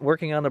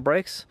working on the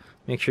brakes,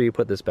 make sure you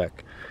put this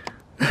back.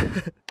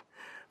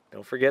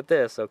 Don't forget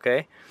this,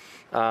 okay?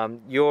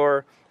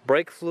 Your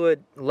brake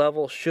fluid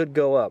level should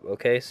go up,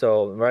 okay?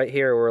 So right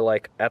here we're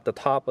like at the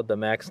top of the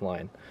max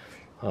line.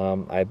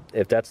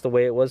 If that's the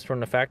way it was from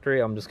the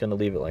factory, I'm just going to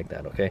leave it like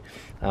that, okay?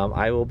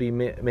 I will be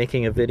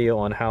making a video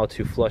on how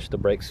to flush the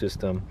brake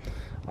system.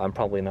 I'm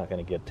probably not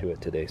going to get to it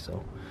today,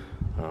 so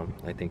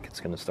I think it's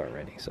going to start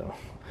raining. So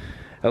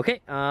okay,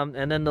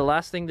 and then the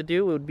last thing to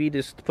do would be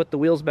just to put the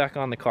wheels back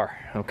on the car,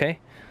 okay?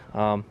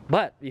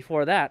 But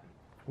before that,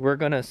 we're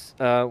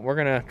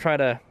gonna try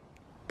to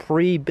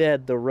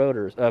pre-bed the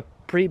rotors,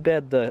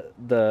 pre-bed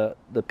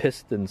the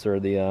pistons or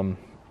the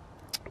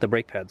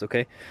brake pads,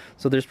 okay?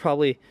 So there's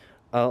probably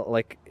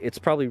it's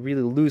probably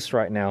really loose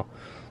right now.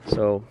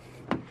 So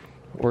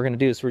what we're gonna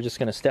do is we're just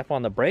gonna step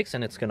on the brakes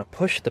and it's gonna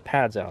push the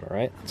pads out. All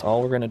right, that's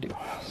all we're gonna do.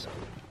 So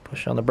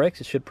push on the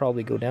brakes. It should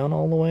probably go down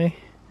all the way,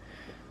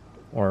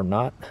 or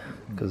not,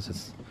 because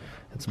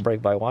it's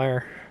brake by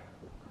wire.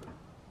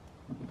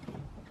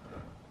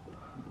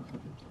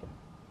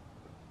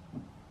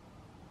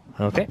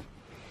 Okay,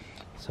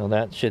 so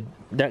that should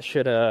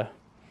have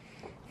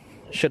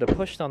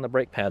pushed on the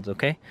brake pads.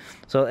 Okay,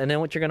 so and then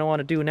what you're going to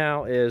want to do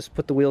now is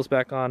put the wheels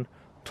back on,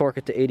 torque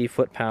it to 80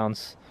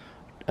 foot-pounds,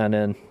 and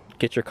then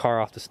get your car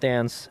off the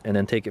stands and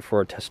then take it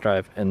for a test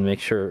drive and make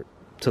sure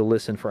to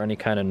listen for any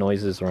kind of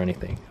noises or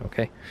anything.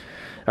 Okay,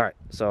 all right,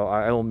 so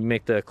I will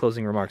make the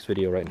closing remarks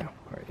video right now.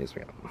 All right, here's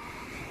we go.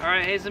 All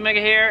right, Hayes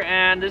Omega here,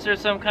 and these are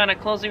some kind of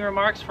closing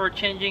remarks for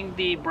changing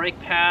the brake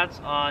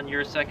pads on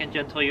your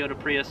second-gen Toyota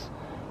Prius.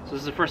 So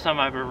this is the first time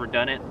I've ever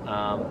done it,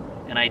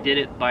 and I did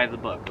it by the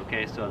book.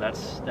 Okay, so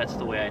that's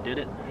the way I did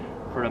it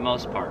for the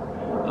most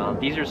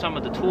part. These are some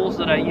of the tools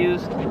that I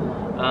used.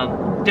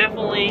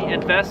 Definitely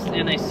invest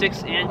in a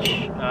 6-inch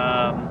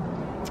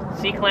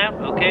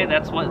C-clamp. Okay,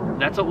 that's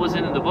what was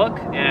in the book,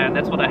 and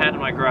that's what I had in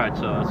my garage,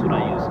 so that's what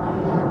I use.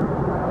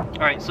 All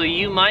right, so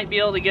you might be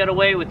able to get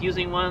away with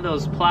using one of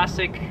those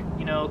plastic,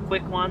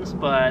 quick ones,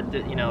 but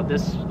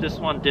this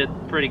one did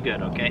pretty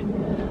good. Okay.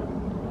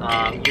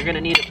 You're going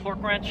to need a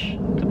torque wrench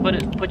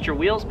to put your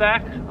wheels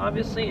back,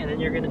 obviously, and then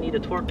you're going to need a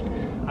torque.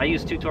 I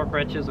use 2 torque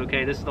wrenches.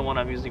 Okay, this is the one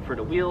I'm using for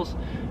the wheels,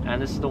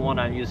 and this is the one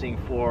I'm using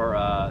for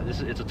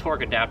it's a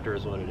torque adapter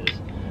is what it is,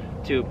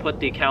 to put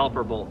the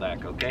caliper bolt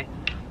back. Okay,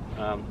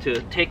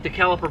 to take the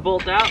caliper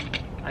bolt out,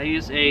 I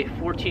use a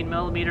 14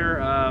 millimeter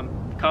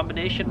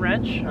combination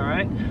wrench. All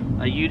right,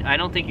 I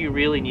don't think you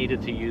really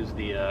needed to use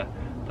the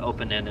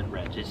open-ended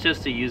wrench. It's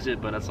just to use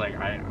it, but it's like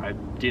I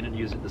didn't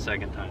use it the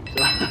second time.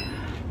 So.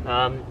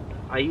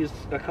 I used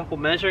a couple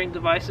measuring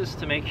devices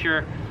to make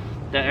sure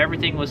that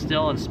everything was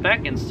still in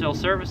spec and still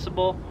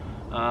serviceable.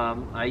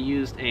 I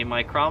used a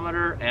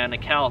micrometer and a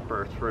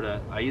caliper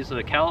I used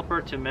a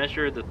caliper to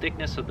measure the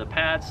thickness of the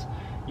pads.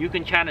 You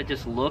can kind of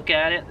just look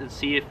at it and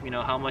see if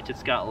how much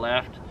it's got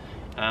left,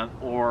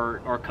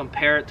 or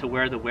compare it to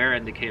where the wear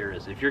indicator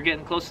is. If you're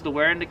getting close to the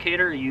wear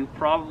indicator, you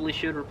probably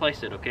should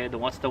replace it. Okay,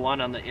 what's the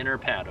one on the inner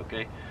pad?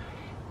 Okay,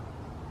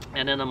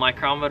 and then a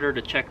micrometer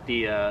to check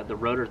the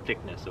rotor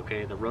thickness.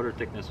 Okay, the rotor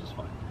thickness was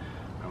fine.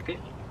 Okay.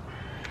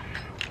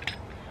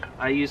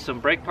 I use some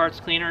brake parts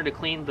cleaner to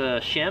clean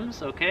the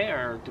shims, okay,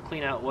 or to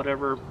clean out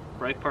whatever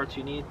brake parts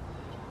you need.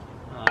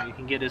 You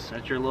can get this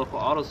at your local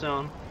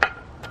AutoZone.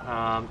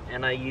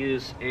 And I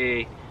use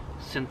a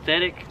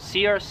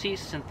CRC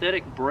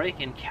synthetic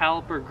brake and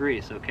caliper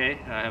grease, okay?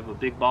 I have a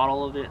big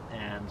bottle of it,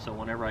 and so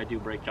whenever I do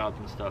brake jobs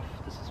and stuff,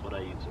 this is what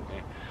I use,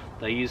 okay?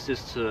 I use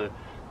this to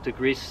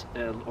grease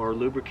or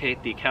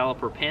lubricate the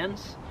caliper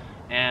pins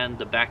and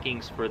the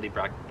backings for the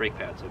brake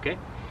pads, okay?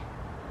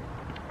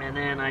 And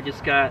then I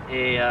just got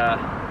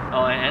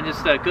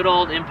just a good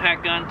old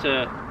impact gun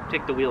to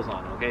take the wheels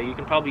on, okay? You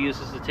can probably use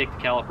this to take the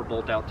caliper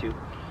bolt out too,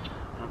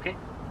 okay?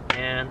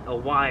 And a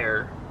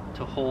wire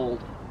to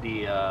hold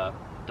the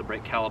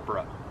brake caliper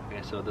up,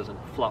 okay, so it doesn't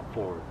flop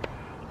forward.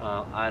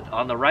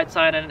 On the right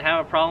side I didn't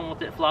have a problem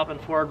with it flopping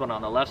forward, but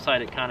on the left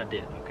side it kind of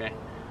did, okay?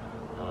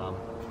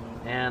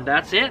 And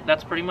that's it.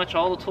 That's pretty much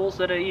all the tools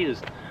that I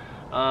used.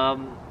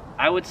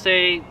 I would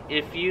say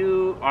if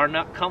you are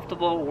not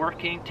comfortable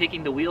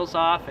taking the wheels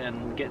off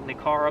and getting the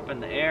car up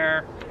in the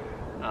air,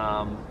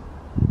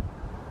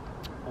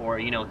 or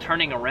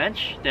turning a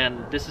wrench,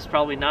 then this is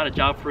probably not a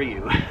job for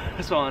you.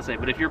 That's all I want to say.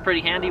 But if you're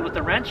pretty handy with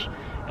the wrench,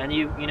 and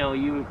you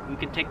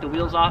can take the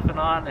wheels off and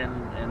on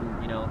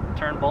and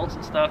turn bolts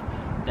and stuff,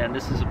 then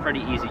this is a pretty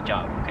easy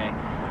job. Okay.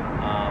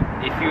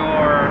 If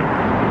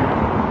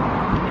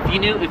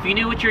you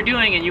knew what you're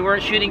doing and you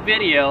weren't shooting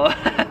video,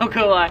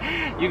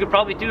 you could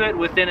probably do it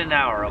within an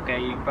hour. Okay,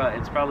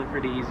 it's probably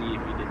pretty easy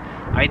if you did.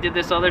 I did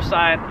this other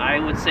side. I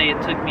would say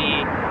it took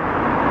me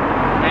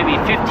maybe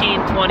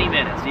 15-20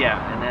 minutes.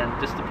 Yeah, and then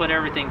just to put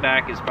everything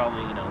back is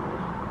probably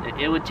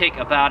it would take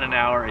about an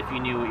hour if you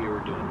knew what you were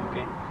doing.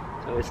 Okay,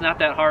 so it's not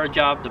that hard a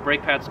job. The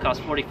brake pads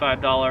cost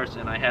 $45,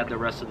 and I had the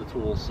rest of the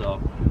tools,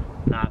 so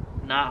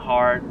not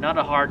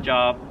a hard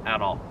job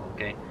at all.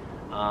 Okay.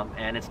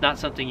 And it's not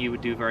something you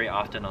would do very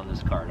often on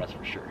this car, that's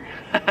for sure.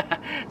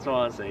 That's all I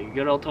want to say.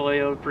 Good old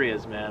Toyota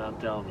Prius, man, I'm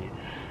telling you.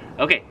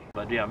 Okay,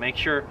 but yeah, make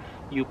sure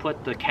you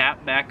put the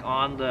cap back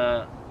on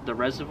the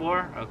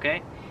reservoir,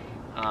 okay?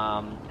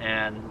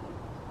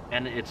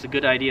 And it's a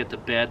good idea to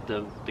bed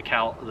the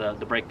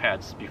brake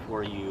pads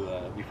before you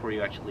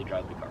actually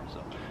drive the car.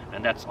 So,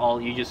 and that's all.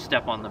 You just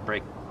step on the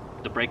brake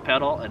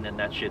pedal, and then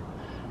it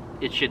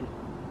should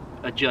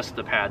adjust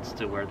the pads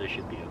to where they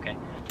should be. Okay.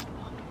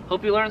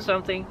 Hope you learned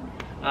something.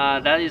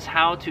 That is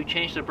how to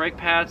change the brake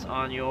pads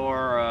on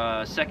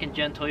your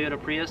second-gen Toyota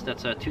Prius.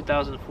 That's a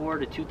 2004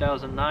 to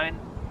 2009.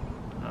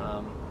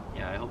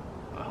 Yeah,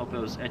 I hope it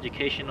was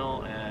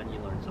educational and you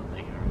learned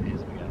something. All right,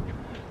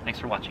 thanks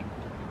for watching.